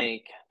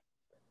like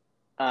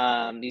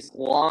these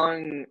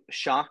long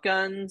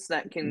shotguns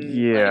that can like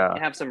Yeah,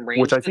 have some which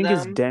range I to think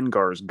is them.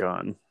 Dengar's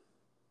gun.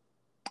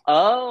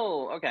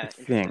 Oh, okay, I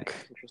interesting, think.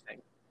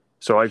 interesting.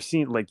 So I've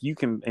seen like you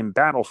can in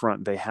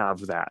Battlefront they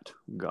have that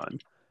gun.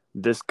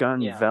 This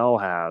gun Yeah. Vel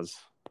has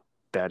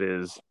that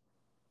is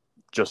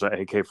just an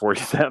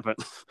AK-47.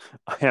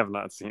 I have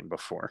not seen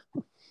before.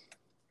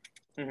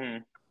 hmm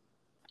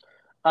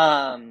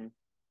Um,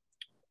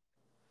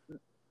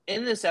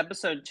 in this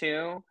episode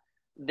too,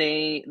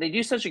 they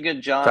do such a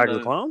good job Attack of the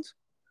of Clones?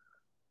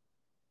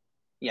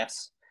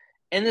 yes.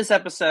 In this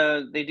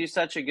episode, they do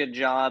such a good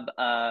job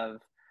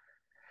of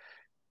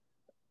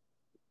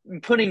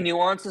putting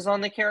nuances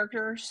on the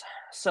characters.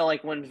 So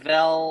like when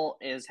Vel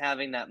is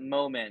having that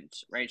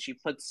moment, right? She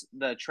puts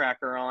the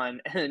tracker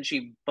on and then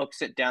she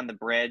books it down the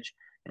bridge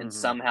and Mm-hmm.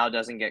 somehow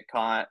doesn't get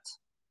caught.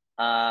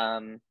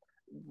 Um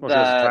Well, she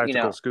has a the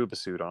tactical scuba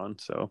suit on,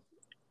 so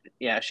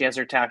yeah, she has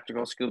her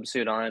tactical scuba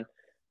suit on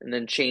and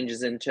then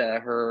changes into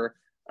her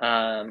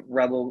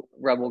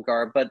rebel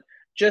garb. But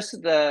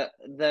just the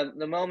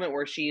moment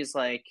where she's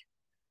like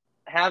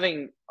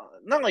having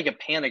not like a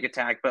panic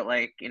attack, but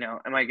like,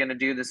 am I going to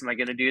do this? Am I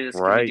going to do this?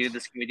 Can we right. do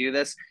this? Can we do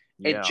this?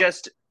 It Yeah.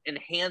 just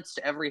enhanced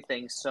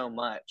everything so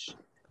much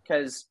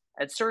because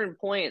at certain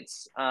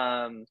points,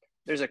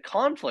 there's a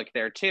conflict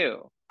there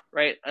too,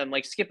 right? I'm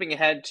like skipping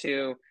ahead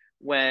to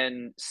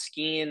when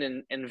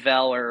Skeen and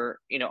Vel are,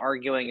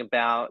 arguing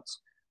about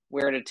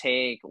where to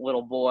take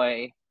little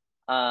boy.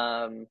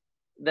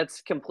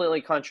 That's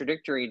completely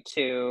contradictory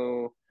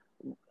to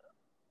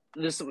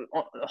this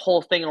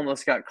whole thing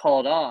almost got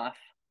called off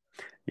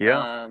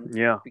Yeah.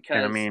 Yeah.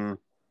 And I because mean,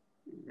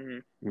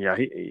 mhm. yeah,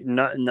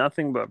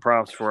 nothing but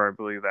props for I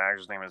believe the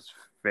actor's name is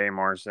Faye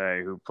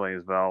Marsay who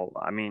plays Vel.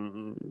 I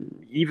mean,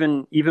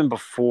 even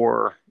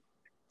before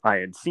I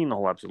had seen the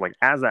whole episode, like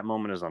as that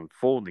moment is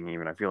unfolding,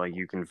 even I feel like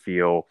you can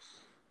feel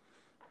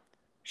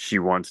she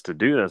wants to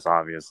do this,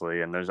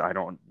 obviously, and I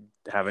don't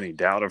have any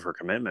doubt of her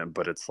commitment,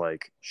 but it's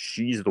like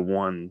she's the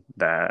one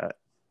that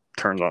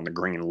turns on the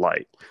green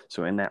light.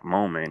 So in that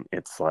moment,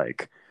 it's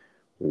like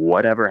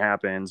whatever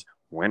happens,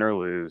 win or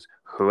lose,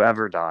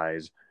 whoever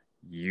dies,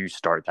 you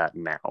start that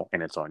now,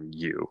 and it's on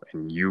you,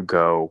 and you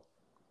go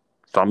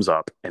thumbs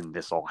up, and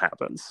this all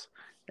happens.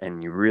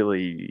 And you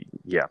really,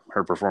 yeah,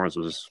 her performance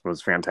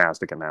was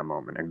fantastic in that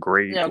moment. A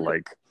great Yeah,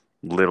 like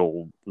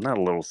little, not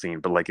a little scene,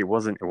 but like it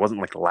wasn't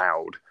like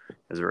loud. It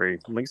was very,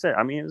 like I said,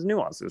 I mean, it was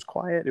nuanced. It was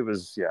quiet. It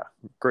was, yeah,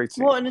 great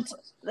scene. well, and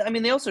I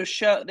mean, they also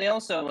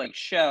like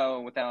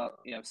show without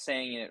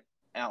saying it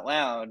out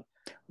loud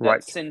that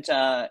Right.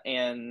 Cinta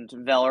and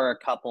Vel are a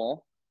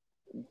couple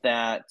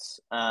that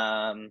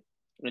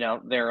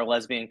they're a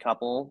lesbian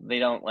couple. They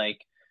don't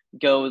like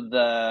go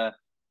the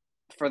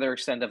further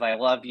extent of I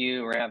love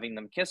you or having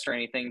them kiss or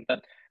anything,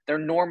 but they're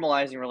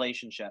normalizing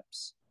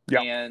relationships.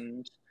 Yeah.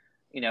 And,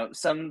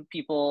 some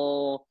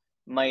people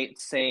might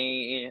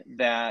say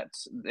that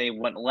they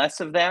want less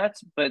of that,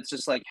 but it's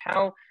just like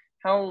how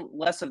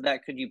less of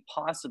that could you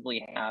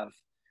possibly have?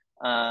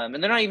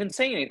 And they're not even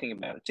saying anything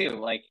about it too.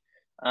 Like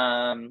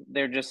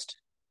they're just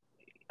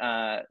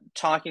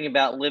talking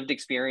about lived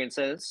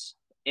experiences.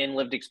 In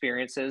lived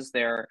experiences,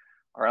 there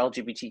are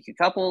LGBTQ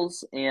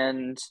couples,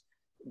 and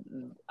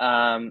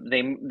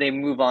they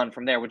move on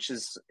from there, which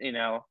is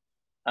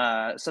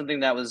something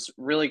that was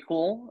really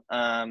cool.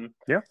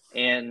 Yeah.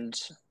 And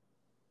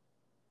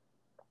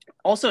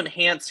also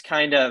enhanced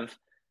kind of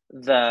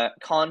the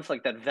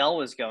conflict that Vel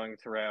was going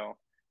through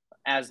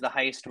as the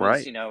heist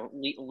was,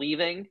 Right.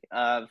 leaving.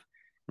 Of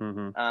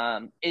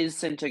Mm-hmm. is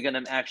Cinta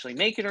going to actually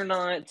make it or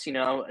not?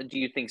 Do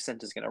you think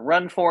Cinta's going to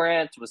run for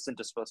it? Was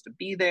Cinta supposed to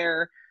be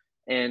there?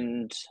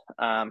 And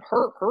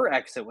her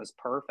exit was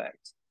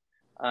perfect.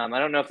 I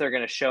don't know if they're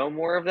going to show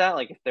more of that,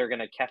 like if they're going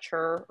to catch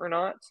her or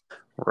not.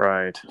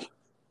 Right.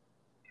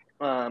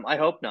 I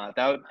hope not.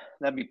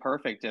 That'd be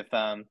perfect if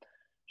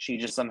she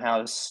just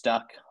somehow is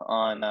stuck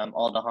on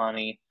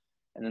Aldahani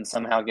and then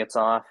somehow gets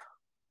off.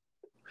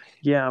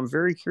 Yeah, I'm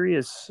very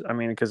curious. I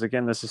mean, because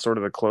again, this is sort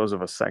of the close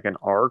of a second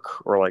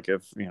arc, or like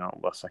if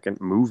a second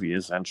movie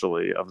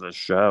essentially of the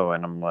show,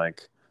 and I'm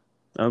like,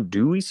 oh,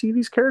 do we see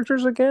these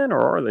characters again,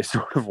 or are they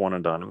sort of one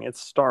and done? I mean, it's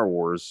Star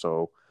Wars,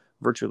 so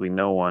virtually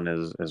no one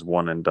is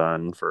one and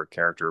done for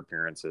character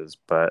appearances,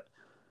 but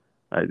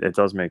it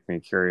does make me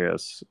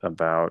curious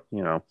about,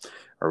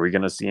 are we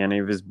going to see any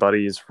of his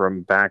buddies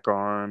from back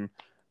on,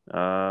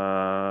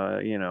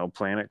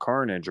 Planet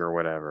Carnage or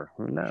whatever?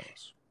 Who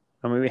knows?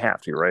 I mean, we have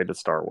to, right? It's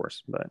Star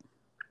Wars, but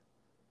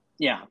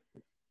Yeah,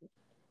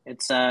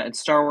 it's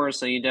Star Wars,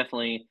 so you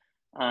definitely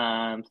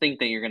think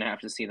that you're going to have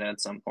to see that at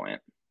some point.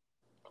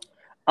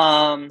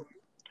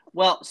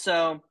 Well,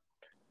 so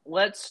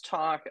let's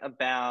talk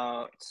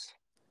about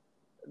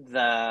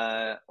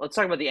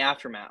the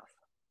aftermath.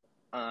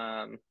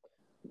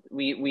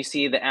 We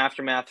see the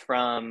aftermath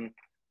from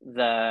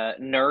the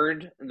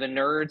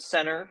nerd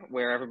center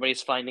where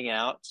everybody's finding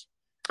out.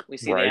 We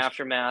see the right.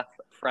 aftermath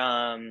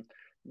from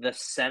the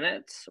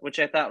Senate, which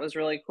I thought was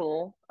really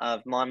cool,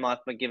 of Mon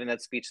Mothma giving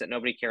that speech that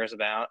nobody cares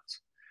about,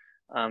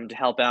 to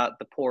help out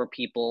the poor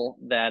people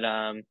that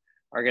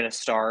are going to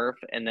starve,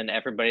 and then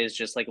everybody's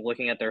just like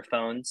looking at their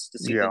phones to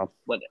see Yeah.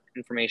 what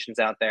information's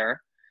out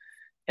there.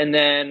 And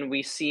then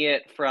we see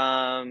it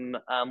from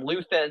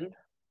Luthen,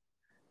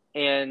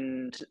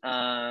 and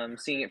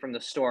seeing it from the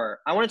store.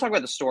 I want to talk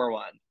about the store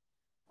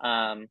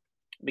one,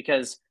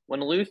 because when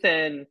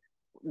Luthen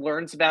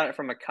learns about it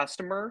from a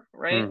customer,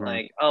 right? Mhm.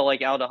 Like, oh, like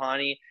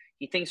Aldahani,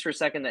 he thinks for a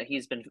second that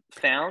he's been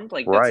found.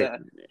 Like Right.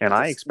 And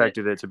I that's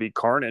expected it to be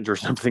Carnage or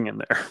something in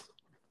there.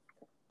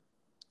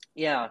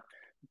 yeah,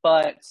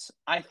 but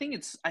I think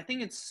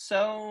it's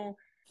so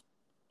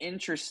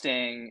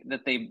interesting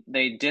that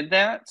they did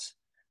that,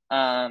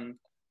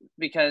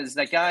 because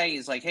that guy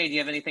is like, hey, do you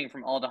have anything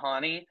from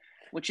Aldahani?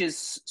 Which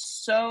is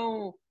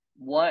so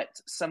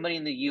what somebody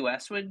in the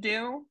U.S. would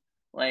do.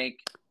 Like,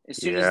 as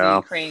soon as the Yeah.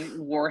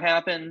 Ukraine war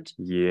happened,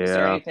 is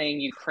there Yeah.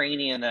 anything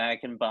Ukrainian that I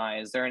can buy?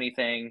 Is there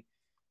anything,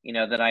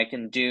 that I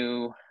can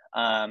do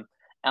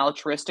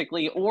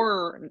altruistically,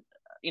 or,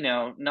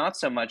 not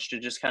so much, to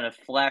just kind of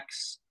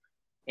flex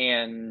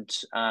and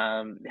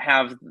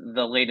have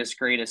the latest,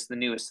 greatest, the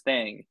newest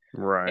thing?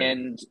 Right.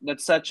 And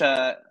that's such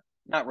a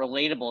not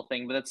relatable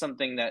thing, but that's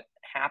something that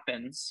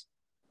happens.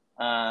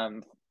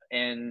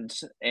 And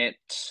it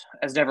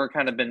has never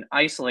kind of been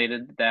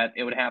isolated that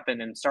it would happen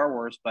in Star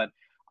Wars, but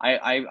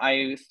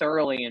I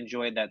thoroughly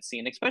enjoyed that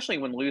scene, especially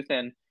when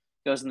Luthen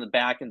goes in the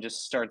back and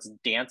just starts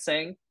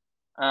dancing,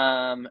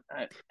 as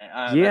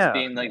Yeah.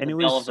 being like And the it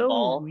belle was of the so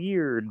ball.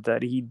 weird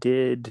that he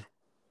did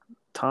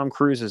Tom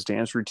Cruise's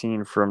dance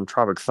routine from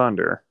Tropic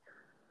Thunder.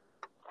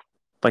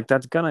 Like,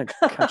 that's gonna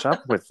catch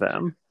up with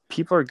them.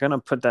 People are gonna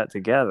put that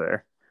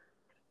together.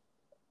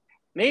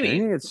 Maybe,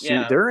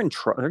 yeah. They're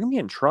gonna be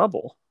in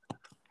trouble.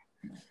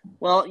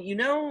 Well,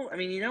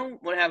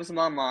 what happens to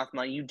Mon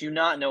Mothma. You do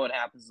not know what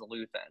happens to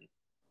Luthen.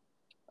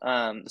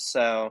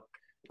 So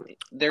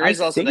there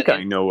is also that.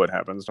 I know what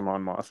happens to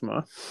Mon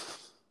Mothma.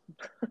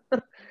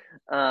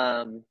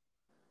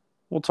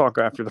 We'll talk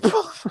after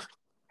the.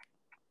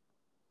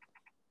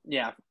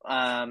 Yeah.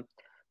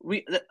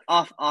 We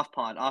off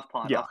pod.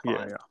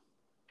 Yeah.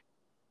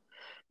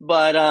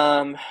 But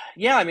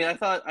yeah, I mean, I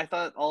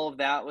thought all of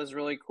that was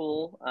really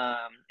cool,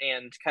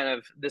 and kind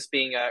of this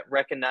being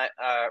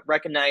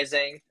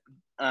recognizing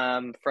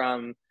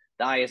from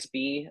the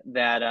ISB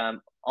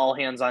that all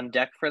hands on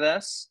deck for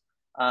this,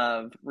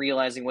 of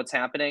realizing what's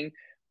happening.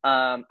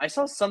 I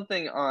saw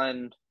something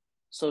on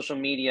social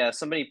media.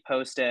 Somebody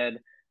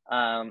posted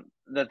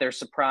that they're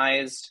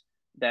surprised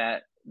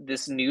that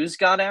this news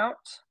got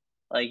out.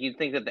 Like, you'd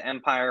think that the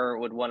Empire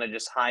would want to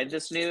just hide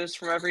this news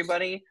from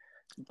everybody.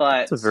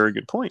 But that's a very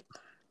good point.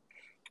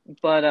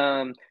 But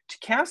to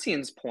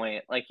Cassian's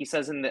point, like he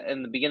says in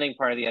the beginning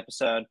part of the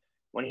episode,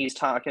 when he's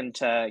talking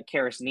to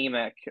Karis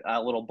Nemec,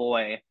 a little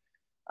boy,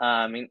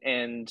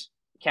 and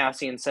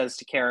Cassian says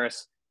to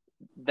Karis,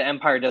 "The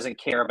Empire doesn't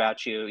care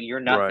about you.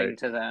 You're nothing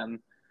to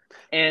them."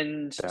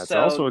 And that's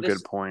also a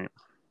good point.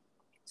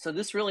 So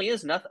this really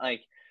is nothing,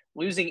 like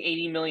losing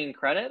 80 million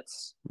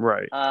credits.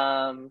 Right.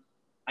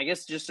 I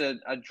guess just a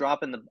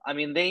drop in the. I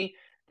mean, they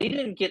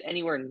didn't get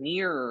anywhere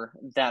near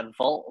that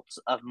vault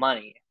of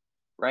money,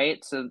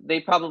 right? So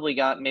they probably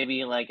got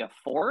maybe like a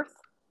fourth,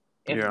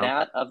 if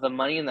that, of the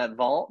money in that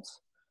vault.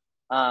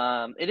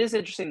 It is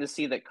interesting to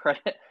see that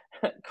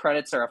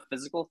credits are a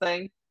physical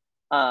thing,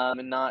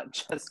 and not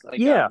just like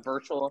a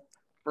virtual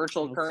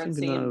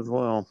currency. That as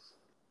well.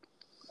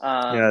 They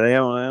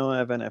don't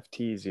have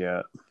NFTs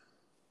yet.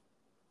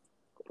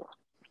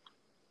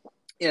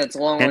 Yeah, it's a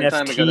long NFT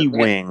time ago.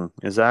 wing,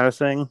 is that a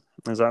thing?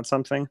 Is that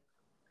something?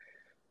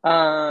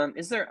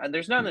 Is there?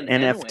 There's not an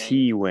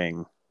NFT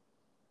wing.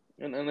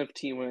 An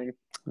NFT wing.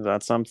 Is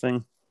that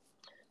something?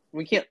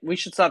 We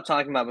should stop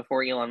talking about it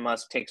before Elon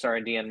Musk takes our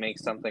idea and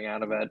makes something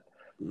out of it.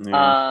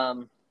 Yeah.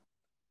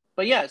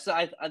 But yeah,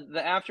 so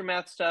the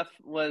aftermath stuff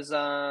was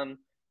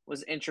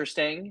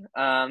interesting.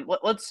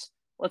 Let's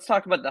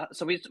talk about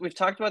so we've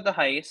talked about the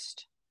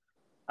heist.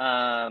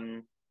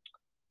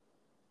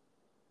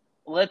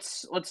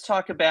 Let's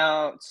talk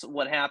about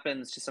what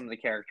happens to some of the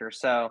characters.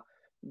 So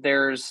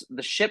there's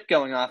the ship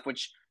going off,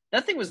 which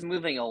that thing was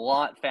moving a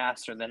lot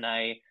faster than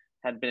I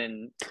had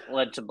been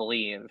led to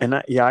believe. And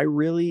I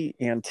really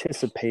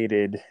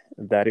anticipated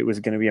that it was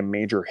going to be a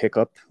major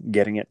hiccup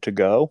getting it to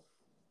go.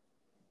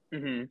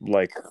 Mm-hmm.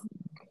 Like,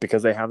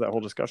 because they have that whole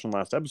discussion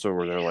last episode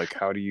where they're like,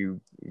 how do you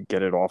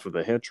get it off of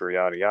the hitch, or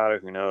yada yada,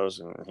 who knows?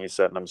 And he's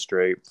setting them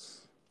straight.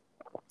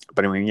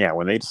 But I mean, yeah,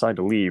 when they decide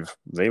to leave,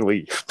 they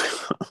leave.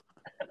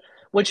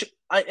 Which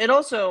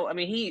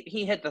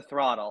he hit the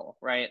throttle,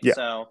 right? Yeah.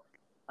 So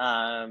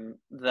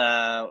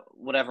the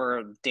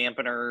whatever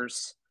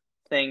dampeners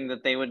thing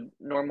that they would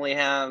normally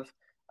have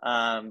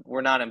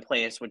were not in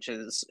place, which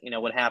is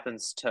what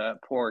happens to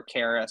poor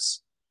Karis,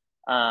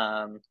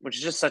 which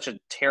is just such a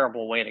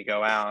terrible way to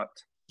go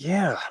out.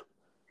 Yeah,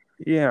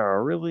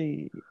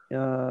 really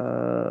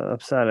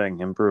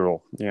upsetting and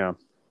brutal.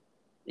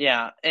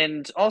 Yeah,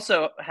 and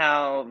also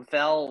how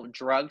Vel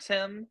drugs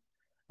him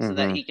so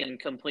that he can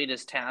complete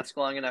his task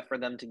long enough for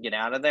them to get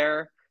out of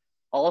there.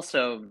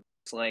 Also,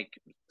 it's like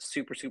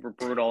super, super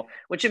brutal,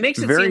 which it makes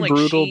it very seem like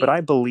brutal, but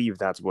I believe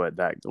that's what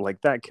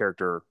that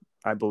character,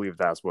 I believe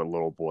that's what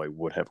Little Boy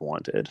would have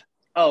wanted.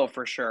 Oh,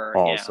 for sure.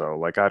 Also,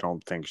 like, I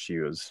don't think she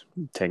was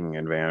taking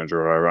advantage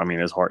or whatever. I mean,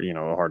 it's hard,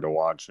 hard to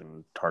watch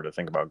and hard to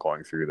think about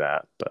going through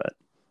that, but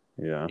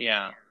yeah.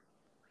 Yeah.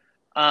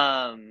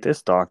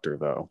 This doctor,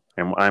 though,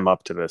 and I'm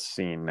up to this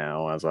scene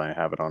now as I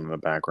have it on in the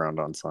background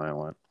on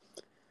silent.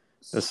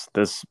 This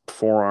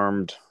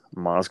four-armed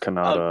Maz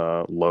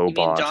Kanata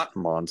Lobot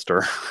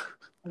monster.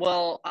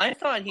 Well, I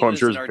thought he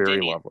was an Ardenian.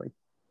 Very lovely.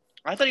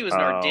 I thought he was an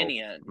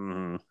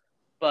Ardenian,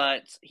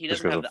 but he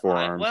doesn't have the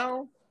eye.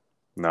 Well,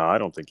 no, I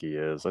don't think he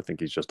is. I think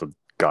he's just a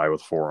guy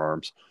with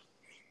 4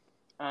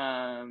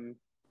 arms.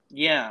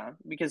 Yeah,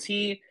 because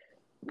he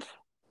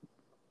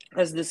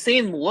has the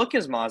same look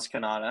as Maz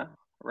Kanata,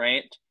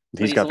 right?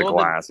 He's got the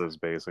glasses,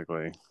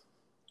 basically.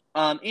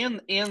 And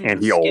the he's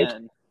skin.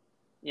 old.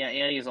 Yeah,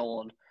 and he's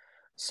old.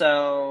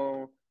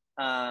 So,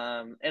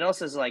 it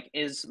also is like,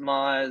 is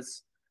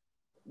Maz?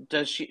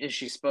 Is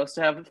she supposed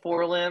to have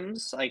 4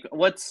 limbs? Like,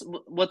 what's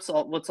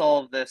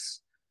all of this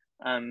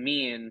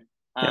mean?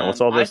 Yeah, what's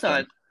all this?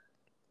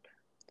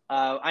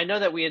 I know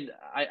that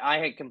I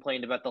had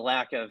complained about the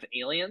lack of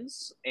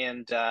aliens,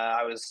 and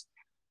I was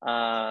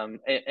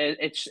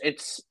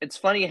it's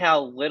funny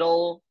how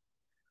little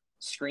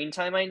screen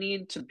time I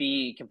need to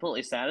be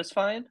completely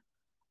satisfied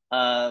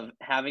of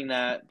having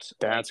that.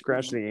 That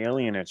scratched the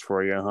alien itch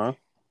for you, huh?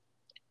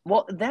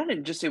 Well,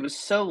 it was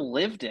so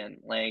lived in,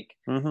 like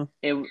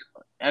it.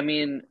 I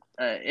mean,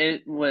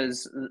 it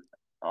was,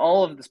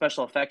 all of the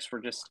special effects were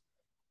just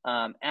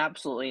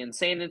absolutely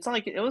insane. It's not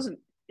like it wasn't.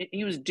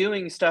 He was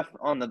doing stuff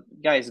on the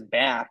guy's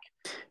back,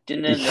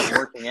 didn't end up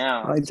working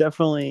out. I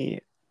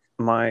definitely,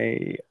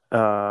 my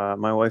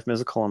wife,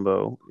 Ms.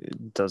 Colombo,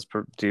 does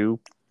do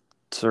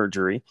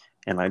surgery,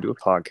 and I do a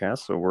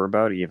podcast, so we're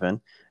about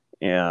even.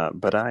 Yeah,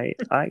 but I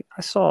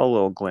saw a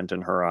little glint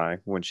in her eye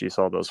when she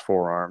saw those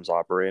 4 arms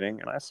operating,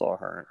 and I saw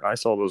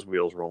those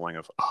wheels rolling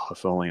of, oh,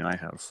 if only I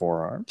had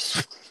 4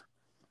 arms.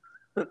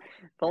 If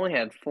only I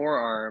had 4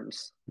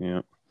 arms.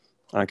 Yeah,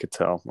 I could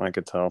tell. I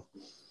can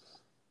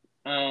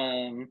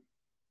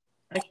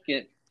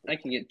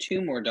get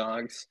 2 more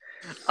dogs.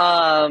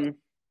 But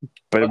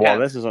while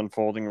this is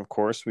unfolding, of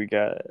course, we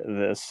get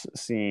this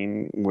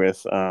scene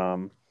with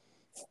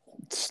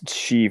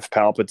Sheev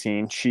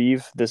Palpatine.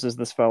 Sheev, this is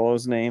this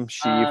fellow's name.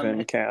 Sheev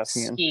and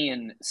Cassian.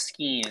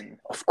 Skeen.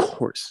 Of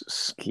course,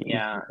 Skeen.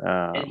 Yeah.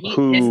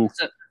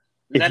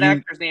 That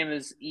actor's name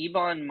is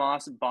Ebon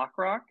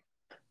Moss-Bachrach.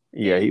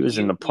 Yeah, he was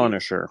in The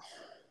Punisher.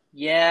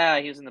 Yeah,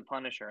 he was in The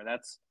Punisher.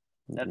 That's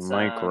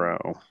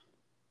Micro.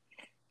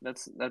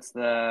 That's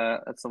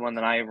the one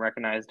that I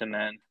recognized him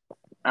in.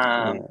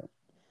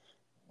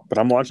 But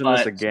I'm watching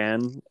this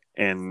again,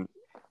 and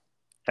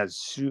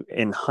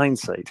in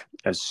hindsight,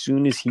 as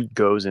soon as he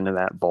goes into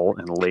that vault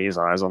and lays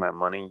eyes on that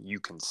money, you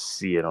can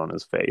see it on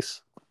his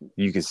face.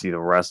 You can see the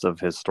rest of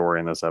his story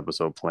in this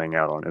episode playing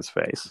out on his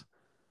face.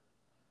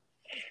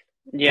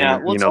 Yeah,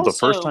 and, the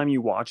first time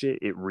you watch it,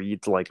 it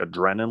reads like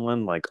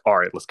adrenaline, like, all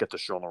right, let's get the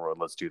show on the road,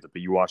 let's do that.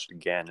 But you watch it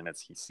again, and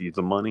he sees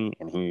the money,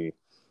 and you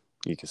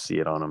can see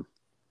it on him.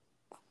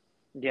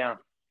 Yeah,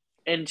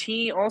 and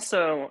he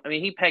also,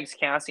 he pegs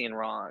Cassian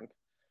wrong.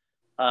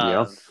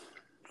 Yeah.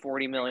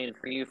 40 million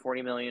for you,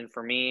 40 million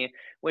for me,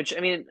 which,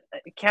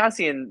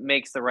 Cassian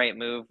makes the right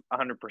move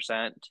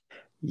 100%.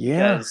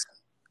 Yeah.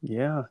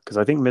 Because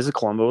I think Ms.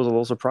 Colombo was a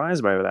little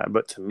surprised by that.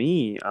 But to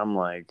me, I'm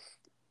like,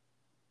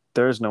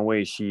 there's no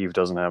way Sheev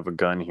doesn't have a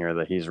gun here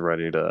that he's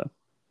ready to,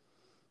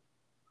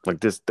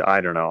 like, this. I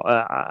don't know.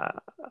 I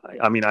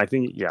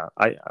think,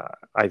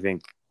 I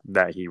think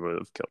that he would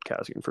have killed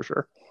Cassian for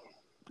sure.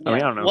 Yeah. I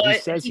don't know. He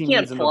says he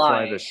needs him to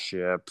fly the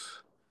ship.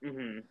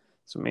 Mm-hmm.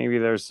 So maybe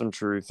there's some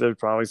truth. There's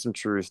probably some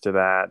truth to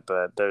that,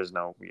 but there's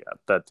no,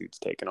 that dude's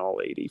taking all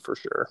 80 for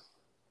sure.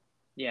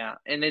 Yeah,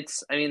 and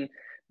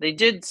they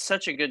did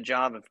such a good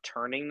job of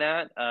turning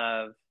that,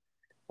 of,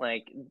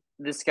 like,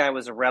 this guy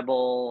was a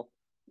rebel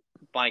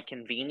by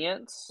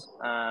convenience.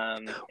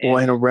 And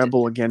a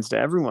rebel against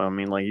everyone.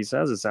 Like he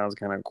says, it sounds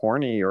kind of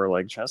corny or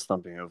like chest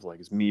thumping of like,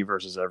 it's me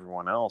versus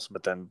everyone else.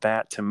 But then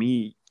that, to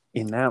me,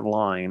 in that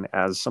line,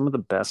 as some of the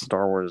best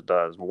Star Wars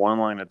does, one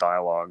line of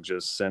dialogue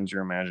just sends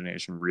your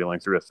imagination reeling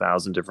through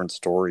 1,000 different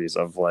stories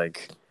of,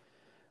 like,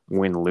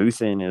 when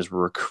Luthen is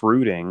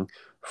recruiting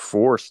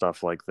for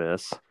stuff like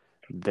this,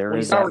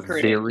 he's not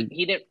recruiting.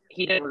 He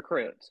didn't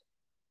recruit.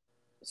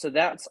 So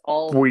that's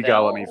all. Well, you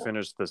gotta let me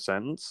finish the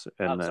sentence.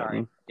 And then,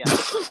 sorry. Yeah.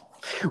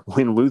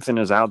 When Luthen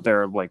is out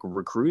there, like,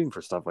 recruiting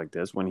for stuff like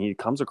this, when he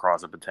comes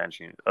across a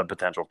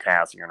potential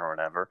Cassian or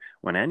whatever,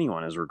 when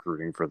anyone is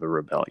recruiting for the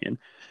rebellion,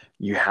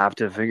 you have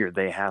to figure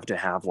they have to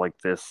have, like,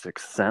 this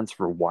sixth sense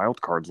for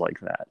wild cards like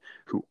that,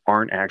 who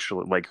aren't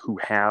actually, like, who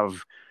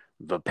have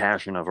the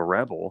passion of a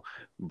rebel,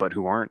 but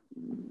who aren't,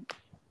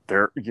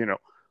 they're,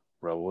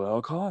 rebel at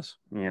all costs,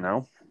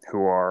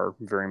 who are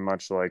very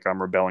much like,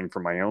 I'm rebelling for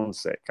my own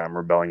sake. I'm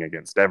rebelling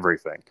against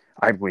everything.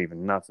 I believe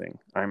in nothing.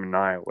 I'm a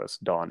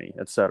nihilist, Donnie,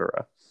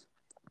 etc.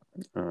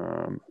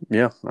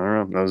 Yeah, I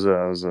don't know.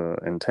 That was a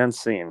intense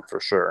scene for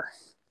sure.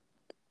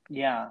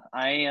 Yeah,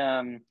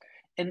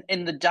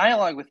 and the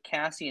dialogue with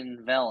Cassie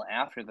and Vel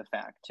after the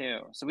fact too.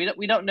 So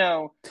we don't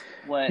know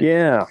what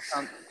Yeah.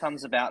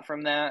 comes about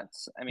from that.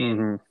 I mean,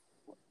 Mm-hmm.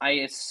 I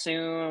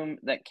assume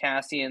that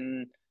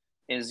Cassian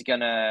is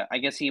gonna. I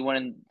guess he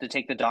wanted to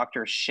take the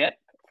Doctor's ship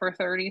for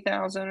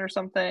 30,000 or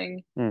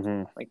something.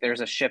 Mm-hmm. Like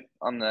there's a ship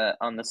on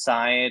the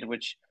side,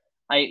 which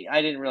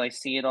I didn't really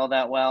see it all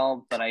that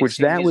well, but I Which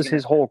assume that he's was gonna.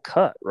 his whole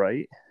cut,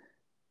 right?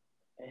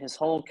 His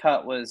whole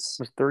cut was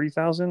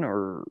 30,000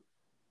 or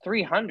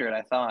 300.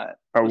 I thought.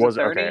 or Was it was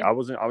it okay? 30? I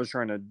was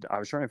trying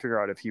to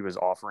figure out if he was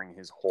offering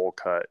his whole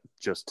cut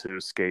just to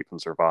escape and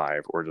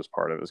survive, or just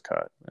part of his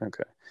cut.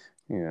 Okay,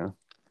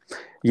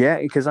 yeah,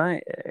 because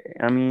I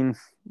mean,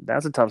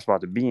 that's a tough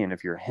spot to be in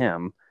if you're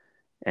him,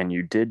 and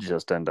you did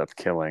just end up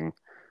killing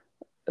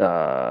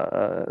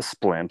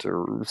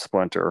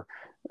Splinter.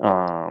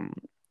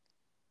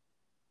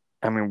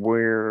 I mean,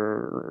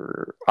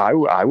 where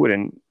I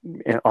wouldn't.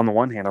 On the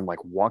one hand, I'm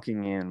like,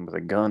 walking in with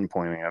a gun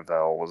pointing at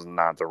Vel was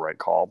not the right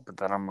call. But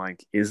then I'm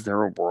like, is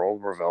there a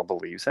world where Vel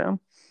believes him,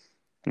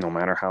 no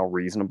matter how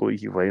reasonably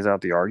he lays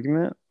out the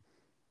argument?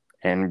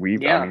 And I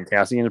mean,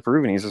 Cassian has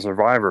proven he's a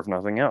survivor, if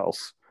nothing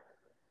else.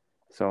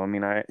 So I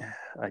mean, I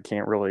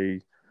can't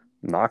really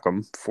knock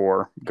him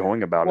for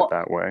going about it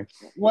that way.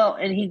 Well,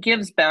 and he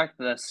gives back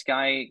the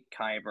Sky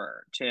Kyber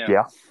too.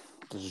 Yeah,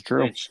 this is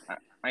true. Which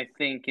I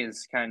think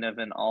is kind of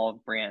an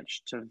olive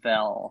branch to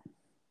Vel.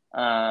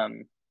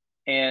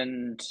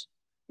 And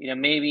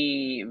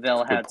maybe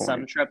Vel had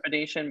some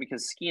trepidation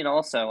because Skeen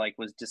also like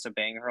was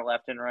disobeying her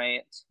left and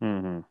right.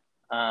 Mm-hmm.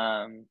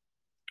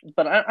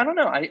 But I don't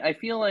know. I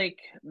feel like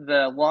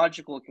the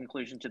logical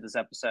conclusion to this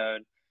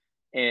episode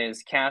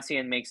is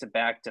Cassian makes it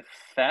back to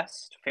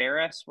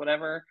Ferris,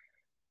 whatever,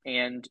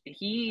 and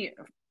he,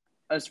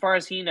 as far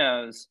as he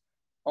knows,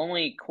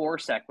 only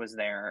Corsac was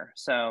there.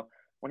 So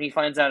when he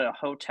finds out a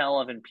hotel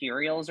of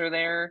Imperials are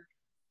there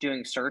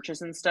doing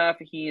searches and stuff,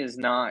 he is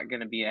not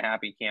going to be a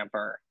happy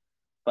camper.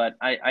 But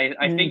I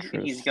think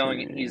he's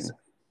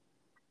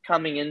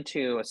coming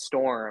into a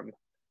storm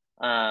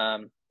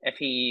if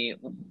he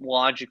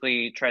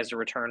logically tries to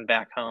return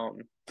back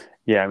home.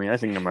 Yeah, I mean, I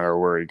think no matter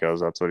where he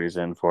goes, that's what he's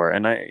in for.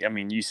 And I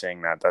mean, you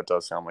saying that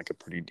does sound like a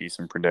pretty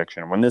decent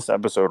prediction. When this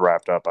episode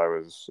wrapped up,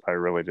 I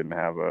really didn't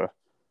have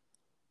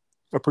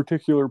a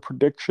particular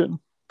prediction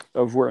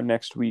of where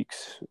next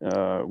week's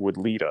would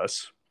lead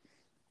us.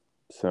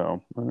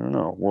 So I don't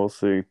know. We'll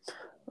see.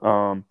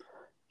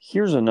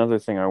 Here's another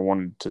thing I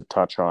wanted to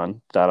touch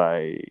on that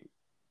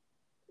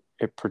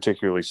it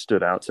particularly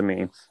stood out to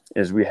me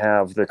is we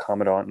have the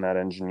commandant and that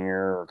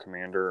engineer or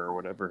commander or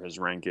whatever his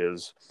rank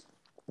is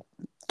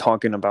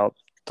talking about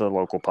the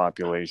local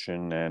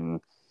population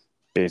and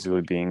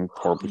basically being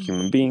horrible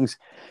human beings.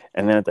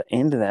 And then at the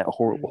end of that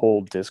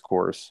whole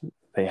discourse,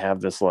 they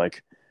have this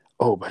like,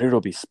 oh, but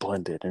it'll be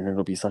splendid and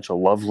it'll be such a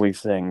lovely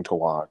thing to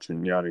watch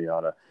and yada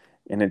yada.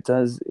 And it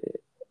does,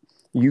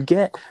 you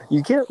get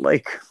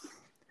like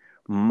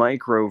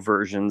micro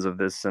versions of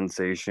this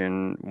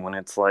sensation when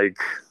it's like,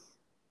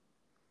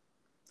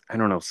 I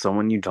don't know,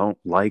 someone you don't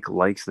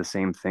likes the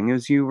same thing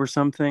as you or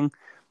something.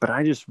 But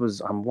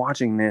I'm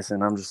watching this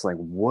and I'm just like,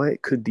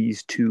 what could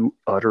these two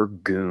utter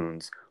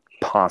goons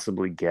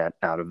possibly get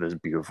out of this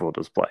beautiful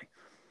display?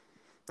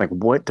 Like,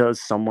 what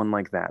does someone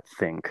like that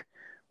think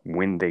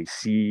when they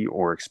see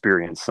or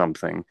experience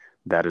something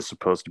that is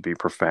supposed to be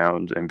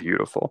profound and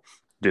beautiful?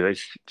 Do they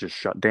just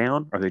shut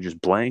down? Are they just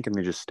blank and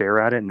they just stare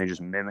at it and they just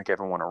mimic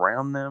everyone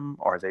around them?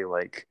 Are they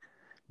like,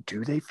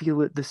 do they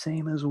feel it the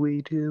same as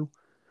we do?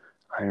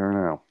 I don't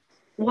know.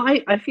 Well,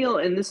 I feel,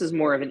 and this is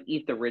more of an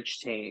eat the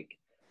rich take,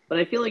 but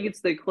I feel like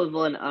it's the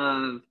equivalent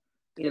of,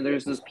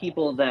 there's those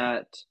people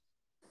that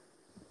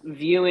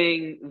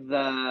viewing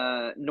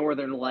the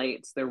Northern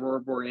Lights, the Aurora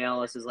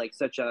Borealis, is like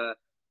such a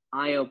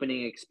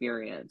eye-opening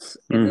experience.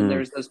 And then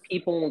there's those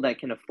people that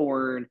can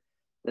afford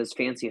those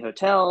fancy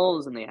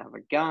hotels and they have a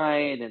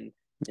guide and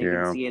they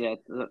can see it at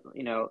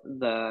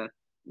the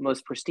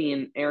most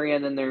pristine area.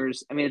 And then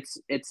there's,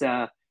 it's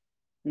a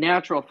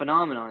natural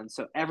phenomenon,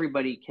 so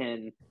everybody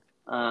can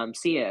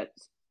see it.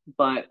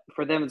 But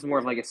for them, it's more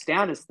of like a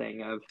status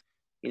thing of,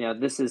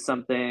 this is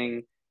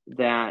something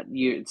that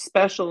it's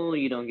special.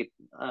 You don't get,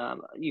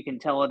 you can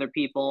tell other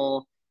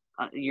people,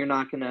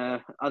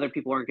 other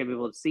people aren't going to be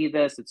able to see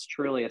this. It's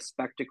truly a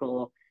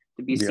spectacle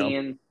to be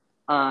seen.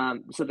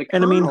 So the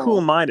and I mean, who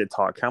am I to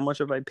talk? How much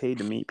have I paid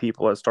to meet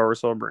people at Star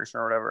Wars Celebration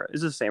or whatever?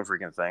 It's the same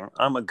freaking thing.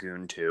 I'm a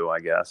goon too, I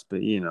guess.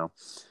 But it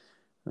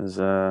was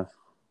I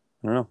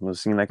don't know. It was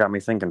a scene that got me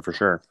thinking for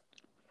sure.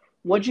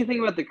 What'd you think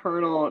about the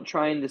Colonel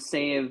trying to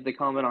save the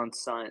Commandant's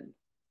son?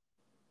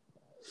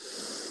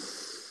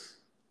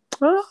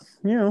 Well,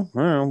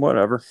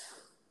 whatever.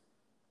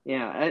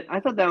 Yeah, I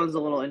thought that was a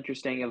little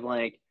interesting. Of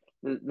like,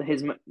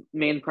 his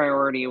main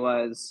priority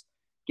was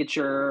get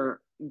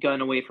your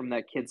gun away from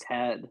that kid's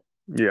head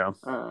Yeah.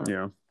 um,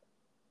 Yeah.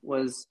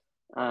 was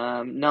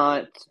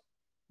not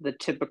the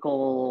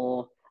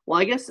typical. Well,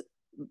 I guess,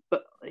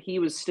 but he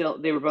was still.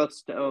 They were both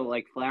still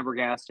like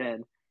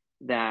flabbergasted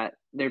that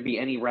there'd be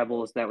any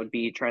rebels that would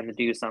be trying to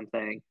do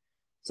something.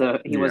 So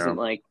he Yeah. wasn't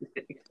like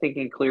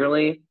thinking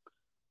clearly,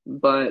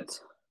 but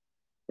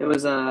it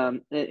was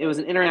an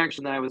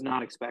interaction that I was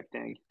not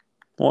expecting.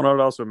 Well, no,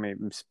 it also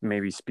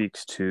maybe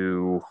speaks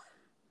to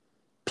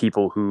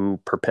people who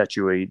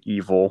perpetuate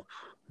evil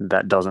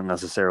that doesn't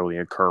necessarily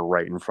occur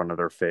right in front of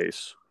their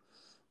face.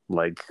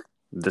 Like,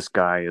 this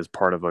guy is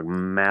part of a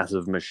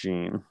massive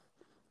machine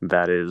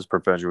that is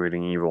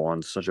perpetuating evil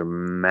on such a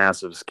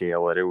massive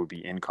scale that it would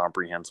be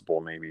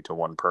incomprehensible maybe to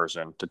one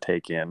person to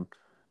take in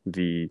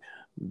the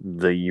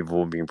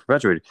evil being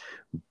perpetuated.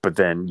 But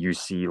then you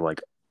see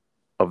like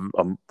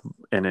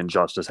an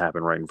injustice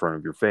happen right in front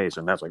of your face,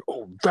 and that's like,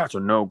 oh, that's a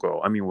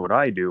no-go. I mean, what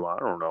I do, I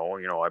don't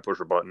know, I push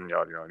a button,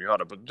 yada yada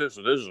yada, but this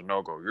is a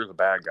no-go. You're the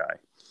bad guy.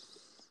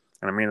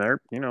 And I mean,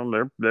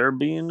 they're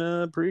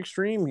being pretty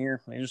extreme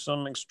here. They're just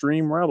some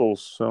extreme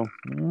rebels. So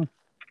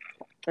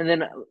And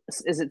then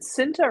is it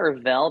Cinta or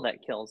Vel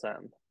that kills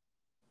him?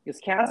 Because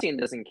Cassian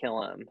doesn't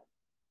kill him.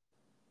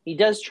 He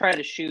does try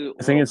to shoot.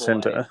 I think it's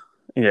Little Boy. Cinta.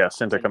 Yeah,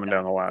 Cinta coming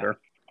down the ladder.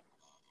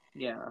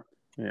 Yeah.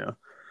 Yeah.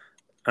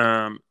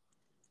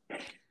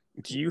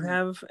 Do you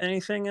have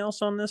anything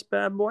else on this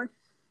bad boy?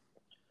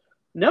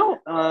 No.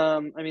 I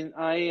mean,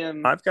 I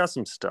am. I've got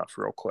some stuff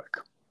real quick.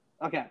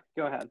 Okay,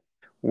 go ahead.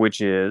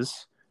 Which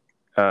is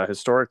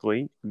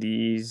historically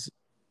these,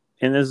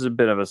 and this is a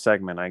bit of a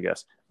segment, I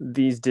guess.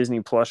 These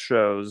Disney Plus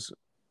shows,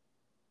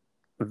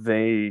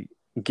 they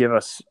give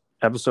us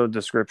episode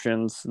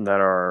descriptions that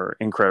are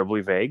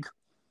incredibly vague,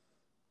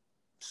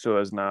 so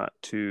as not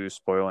to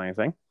spoil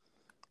anything.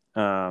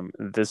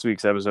 This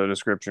week's episode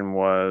description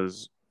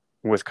was,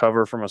 with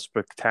cover from a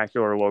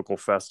spectacular local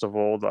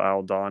festival, the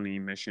Aldhani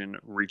mission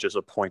reaches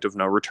a point of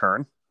no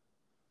return.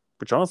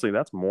 Which, honestly,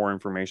 that's more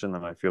information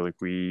than I feel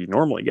like we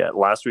normally get.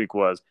 Last week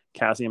was,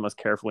 Cassian must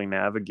carefully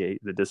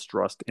navigate the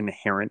distrust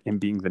inherent in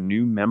being the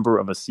new member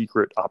of a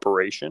secret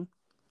operation.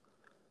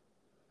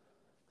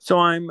 So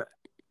I'm,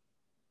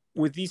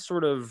 with these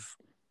sort of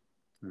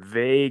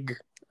vague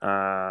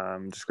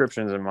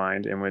descriptions in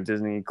mind, and with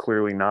Disney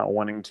clearly not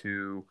wanting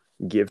to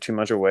give too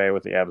much away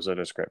with the episode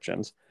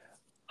descriptions,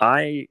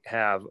 I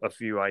have a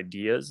few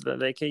ideas that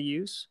they can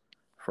use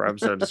for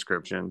episode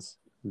descriptions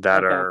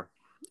that are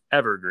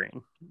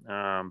evergreen.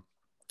 I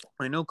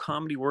know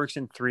comedy works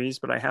in threes,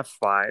 but I have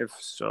 5,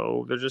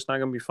 so they're just not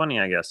going to be funny,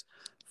 I guess.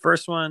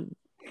 First one,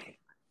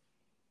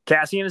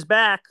 Cassian is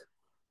back!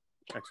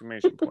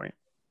 Exclamation point.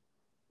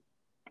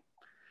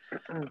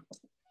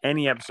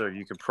 Any episode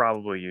you could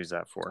probably use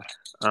that for.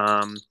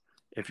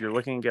 If you're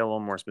looking to get a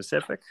little more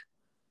specific,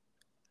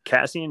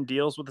 Cassian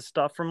deals with the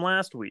stuff from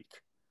last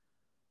week.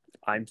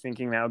 I'm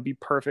thinking that would be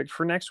perfect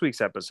for next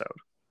week's episode.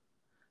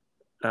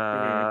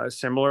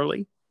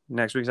 Similarly,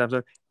 next week's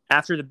episode,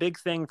 after the big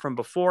thing from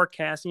before,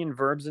 Cassian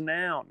verbs a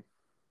noun.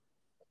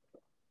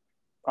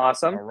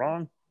 Awesome. Not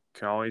wrong.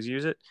 Can always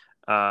use it.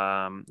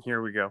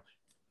 Here we go.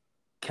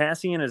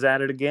 Cassian is at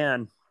it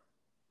again.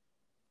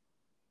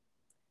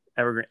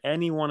 Evergreen.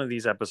 Any one of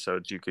these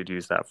episodes you could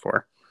use that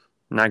for.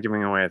 Not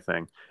giving away a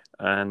thing.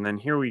 And then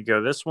here we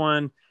go. This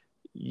one,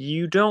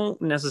 you don't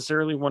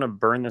necessarily want to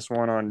burn this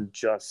one on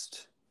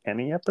just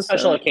any episode.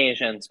 Special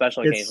occasion.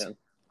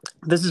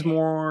 This is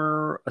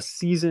more a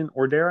season,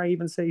 or dare I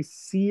even say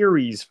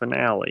series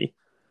finale.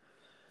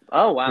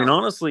 Oh, wow. I mean,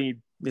 honestly,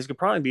 this could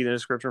probably be the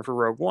description for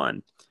Rogue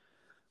One.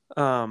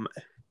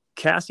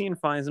 Cassian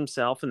finds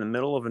himself in the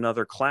middle of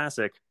another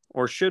classic,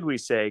 or should we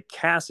say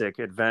Cassic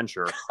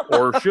adventure,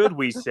 or should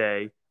we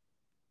say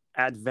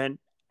Adventor.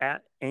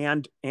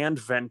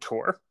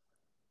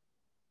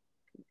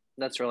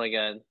 That's really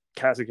good.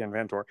 Cassic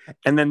Inventor.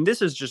 And then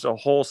this is just a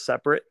whole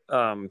separate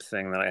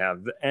thing that I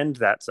have to end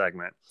that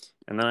segment.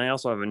 And then I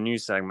also have a new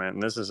segment,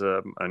 and this is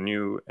a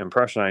new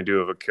impression I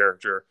do of a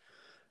character.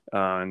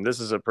 And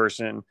this is a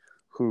person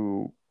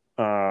who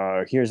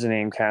hears the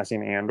name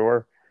Cassian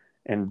Andor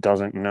and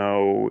doesn't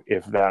know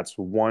if that's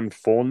one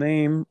full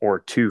name or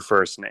 2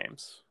 first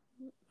names.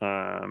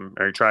 Are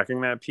you tracking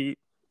that, Pete?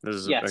 This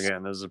is yes.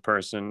 This is a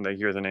person, they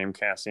hear the name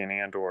Cassian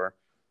Andor.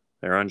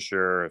 They're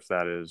unsure if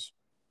that is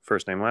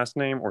first name, last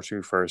name, or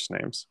 2 first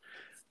names.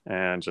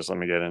 And just let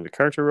me get into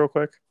character real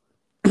quick.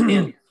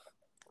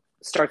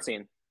 Start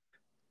scene.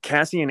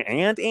 Cassian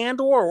and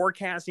Andor, or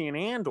Cassian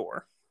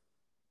Andor?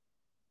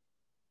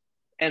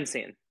 End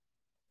scene.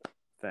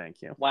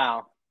 Thank you.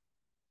 Wow.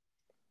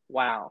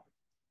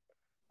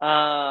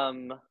 I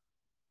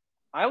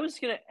was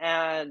going to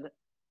add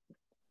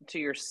to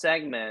your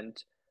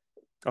segment.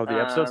 Oh, the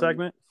episode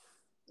segment?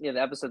 Yeah,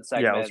 the episode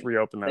segment. Yeah, let's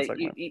reopen that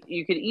segment.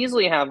 You could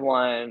easily have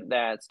one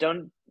that's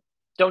don't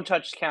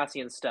touch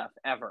Cassian's stuff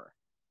ever.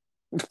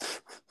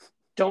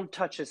 Don't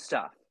touch his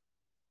stuff.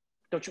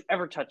 Don't you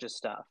ever touch his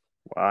stuff.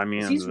 Well, I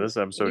mean, in this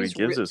episode, he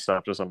gives his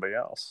stuff to somebody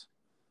else.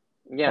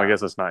 Yeah, well, I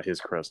guess it's not his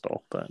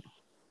crystal, but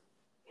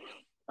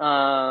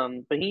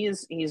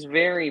he's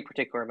very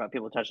particular about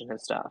people touching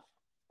his stuff.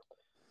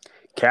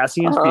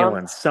 Cassian's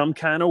feeling some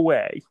kind of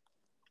way.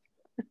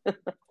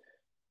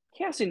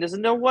 Cassian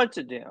doesn't know what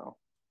to do.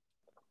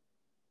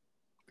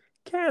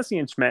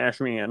 Cassian Smash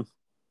Man.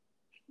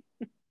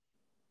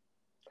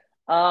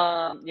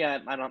 Yeah,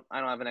 I don't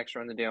have an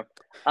extra one to do.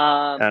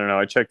 I don't know.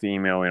 I checked the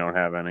email. We don't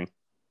have any.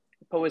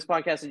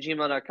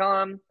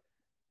 PoWizPodcast@gmail.com.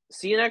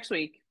 See you next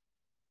week.